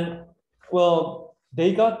 And well,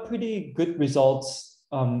 they got pretty good results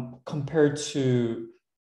compared to,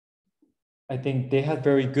 I think they had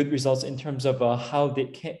very good results in terms of how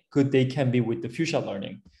good they can be with the few-shot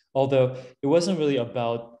learning. Although it wasn't really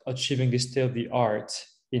about achieving the state of the art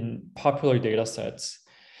in popular data sets.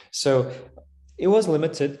 So it was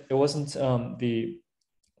limited. It wasn't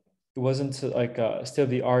like a state of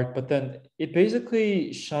the art, but then it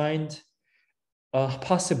basically shined a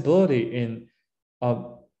possibility in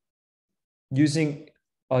using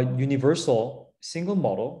a universal single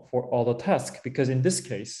model for all the tasks, because in this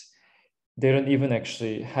case, they don't even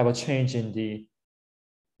actually have a change in the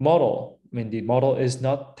model. I mean, the model is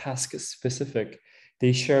not task specific.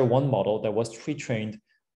 They share one model that was pre-trained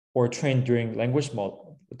or trained during language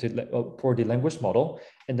model for the language model,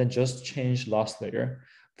 and then just change last layer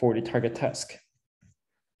for the target task.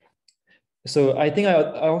 So I think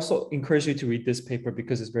I also encourage you to read this paper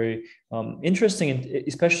because it's very interesting, and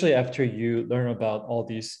especially after you learn about all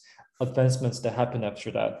these advancements that happen after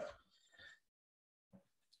that.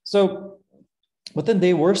 So, but then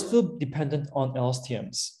they were still dependent on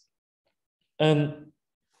LSTMs. And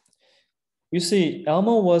you see,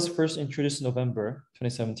 Elmo was first introduced in November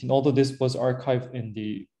 2017, although this was archived in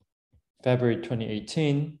the February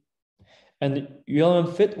 2018. And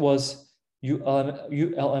ULM Fit was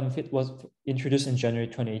introduced in January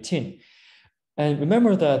 2018. And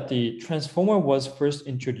remember that the transformer was first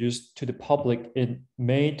introduced to the public in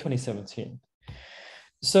May 2017.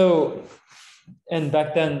 So, and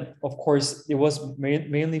back then, of course, it was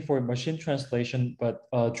mainly for machine translation, but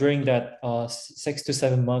during that 6 to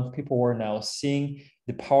 7 months, people were now seeing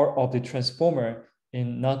the power of the transformer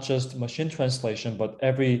in not just machine translation, but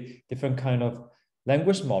every different kind of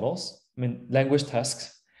language models, I mean, language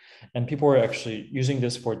tasks. And people were actually using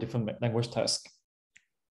this for different language tasks.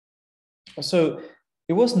 So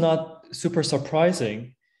it was not super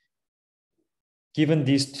surprising given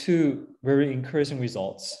these two very encouraging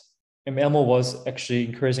results. And Elmo was actually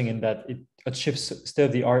encouraging in that it achieves state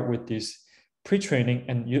of the art with this pre-training,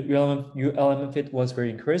 and ULM Fit was very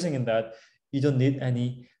encouraging in that you don't need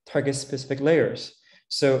any target specific layers.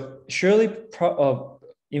 So surely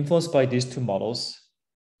influenced by these two models,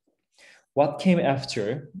 what came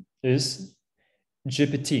after is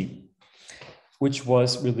GPT, which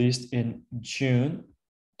was released in June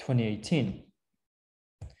 2018.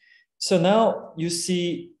 So now you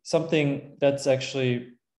see something that's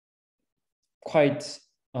actually quite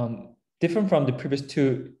different from the previous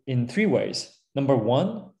two in three ways. Number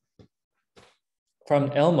one,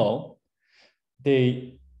 from Elmo,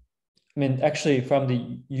 actually from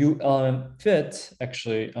the ULM Fit,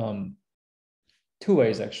 actually two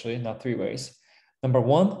ways actually, not three ways. Number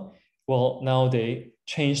one, well, now they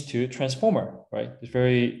changed to transformer, right? It's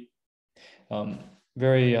very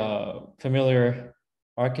familiar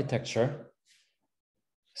architecture,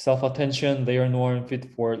 self-attention, layer norm,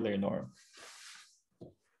 fit for layer norm.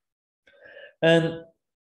 And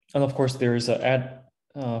of course, there is an add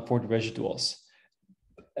for the residuals.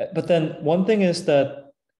 But then one thing is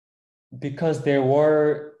that because they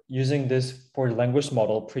were using this for the language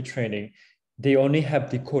model pre-training, they only have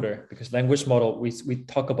decoder, because language model, we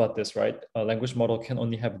talk about this, right? A language model can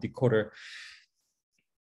only have a decoder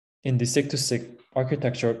in the SIG-to-SIG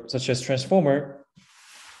architecture, such as transformer,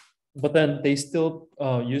 but then they still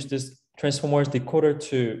use this transformers decoder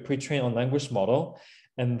to pre-train on language model.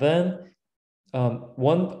 And then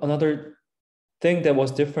another thing that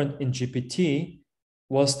was different in GPT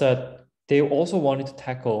was that they also wanted to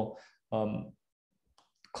tackle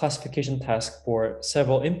classification task for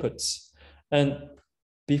several inputs. And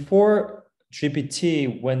before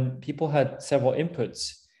GPT, when people had several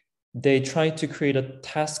inputs, they tried to create a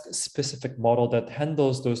task-specific model that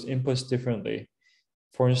handles those inputs differently.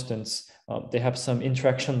 For instance, they have some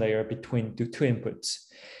interaction layer between the two inputs.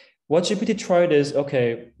 What GPT tried is,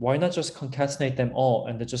 okay, why not just concatenate them all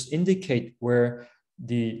and then just indicate where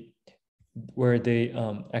they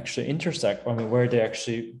actually intersect, I mean, where they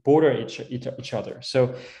actually border each other.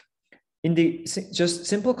 So in the just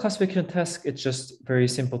simple classification task, it's just very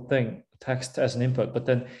simple thing, text as an input. But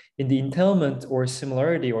then in the entailment or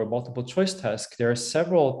similarity or multiple choice task, there are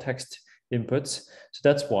several text inputs. So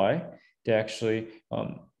that's why they actually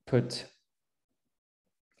put,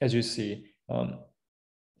 as you see,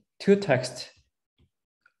 two text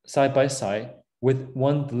side by side with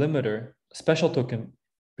one delimiter, special token,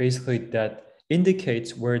 basically that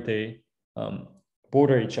indicates where they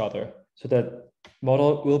border each other, so that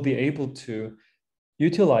model will be able to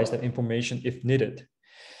utilize that information if needed.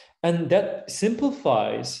 And that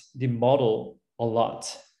simplifies the model a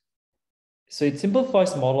lot. So it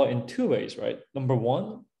simplifies the model in two ways, right? Number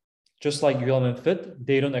one, just like ULM and FIT,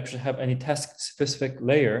 they don't actually have any task-specific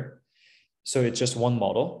layer. So it's just one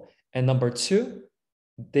model. And number two,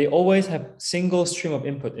 they always have single stream of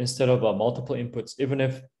input instead of multiple inputs, even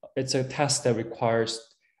if it's a task that requires,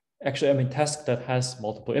 actually, I mean, task that has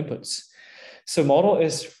multiple inputs. So model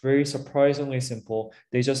is very surprisingly simple.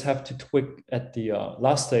 They just have to tweak at the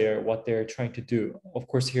last layer what they're trying to do. Of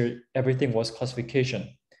course, here, everything was classification.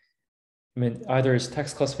 I mean, either it's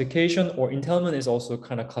text classification or entailment is also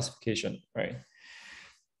kind of classification, right?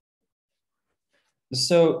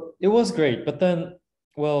 So it was great, but then,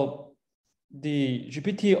 well, the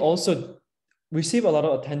GPT also received a lot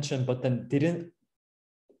of attention, but then didn't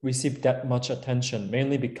receive that much attention,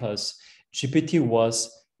 mainly because GPT was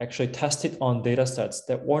actually tested on data sets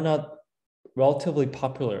that were not relatively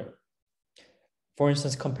popular. For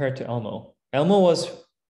instance, compared to Elmo. Elmo was,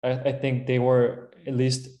 I think they were at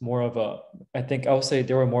least more of a, I think I would say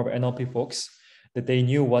they were more of NLP folks, that they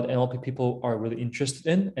knew what NLP people are really interested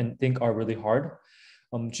in and think are really hard.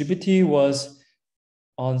 GPT was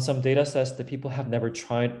on some data sets that people have never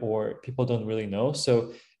tried or people don't really know.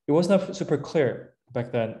 So it was not super clear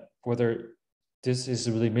back then whether this is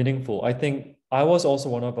really meaningful. I think I was also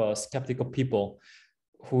one of skeptical people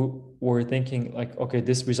who were thinking like, okay,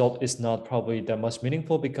 this result is not probably that much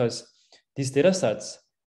meaningful because these data sets,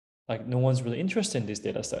 like no one's really interested in these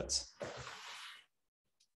data sets.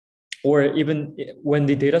 Or even when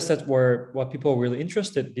the data sets were what people were really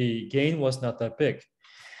interested, the gain was not that big.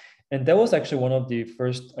 And that was actually one of the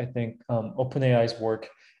first, I think, OpenAI's work.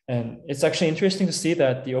 And it's actually interesting to see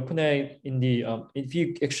that the OpenAI in the, if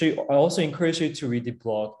you actually, I also encourage you to read the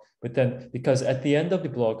blog, but then because at the end of the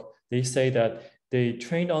blog, they say that they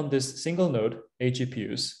trained on this single node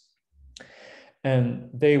AGPUs. And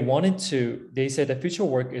they said the future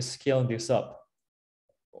work is scaling this up.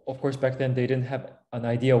 Of course, back then they didn't have an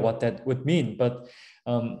idea what that would mean, but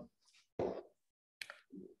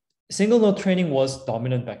single node training was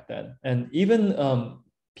dominant back then. And even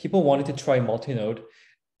people wanted to try multi-node.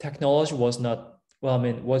 Technology was not, well, I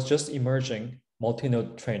mean, was just emerging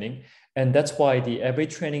multi-node training. And that's why the every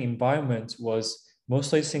training environment was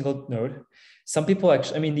mostly single node. Some people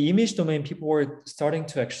actually, I mean, the image domain, people were starting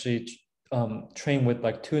to actually train with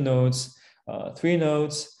like 2 nodes, 3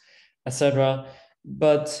 nodes, etc.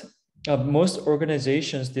 But most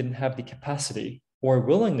organizations didn't have the capacity or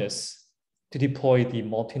willingness to deploy the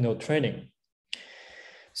multi-node training.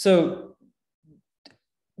 So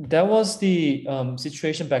that was the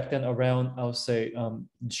situation back then around, I would say,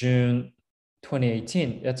 June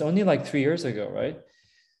 2018. That's only like 3 years ago, right?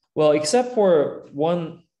 Well, except for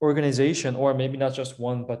one organization, or maybe not just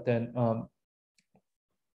one, but then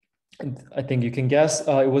I think you can guess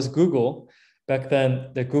it was Google. Back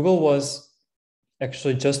then, the Google was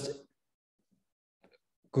actually just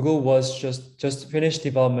finished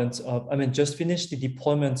development of, I mean, just finished the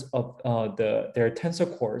deployment of their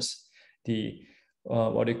tensor cores, the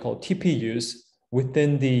what do you call TPUs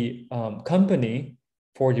within the company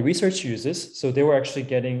for the research uses. So they were actually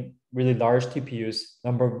getting really large TPUs,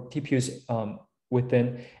 number of TPUs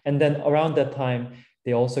within. And then around that time,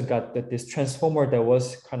 they also got this transformer that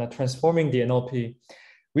was kind of transforming the NLP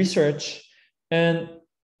research. And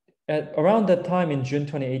at around that time in June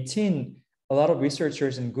 2018, a lot of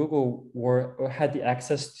researchers in Google had the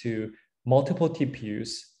access to multiple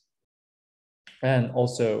TPUs and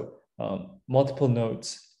also multiple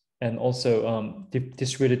nodes, and also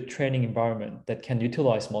distributed training environment that can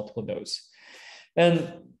utilize multiple nodes.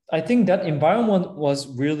 And I think that environment was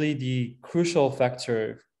really the crucial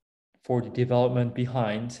factor for the development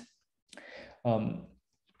behind,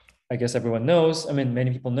 I guess everyone knows, I mean,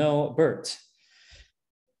 many people know BERT,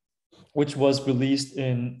 which was released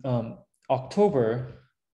in October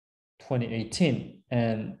 2018.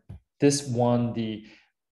 And this won the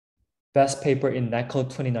best paper in NACL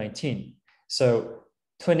 2019. So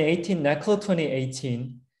 2018, NACL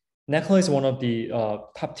 2018, NACL is one of the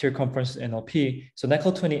top tier conferences in NLP. So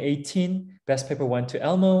NACL 2018, best paper went to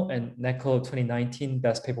Elmo, and NACL 2019,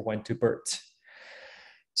 best paper went to BERT.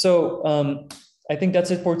 So I think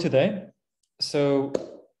that's it for today. So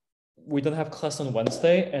we don't have class on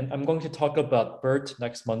Wednesday, and I'm going to talk about BERT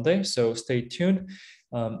next Monday. So stay tuned.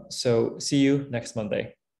 So see you next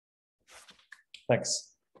Monday. Thanks.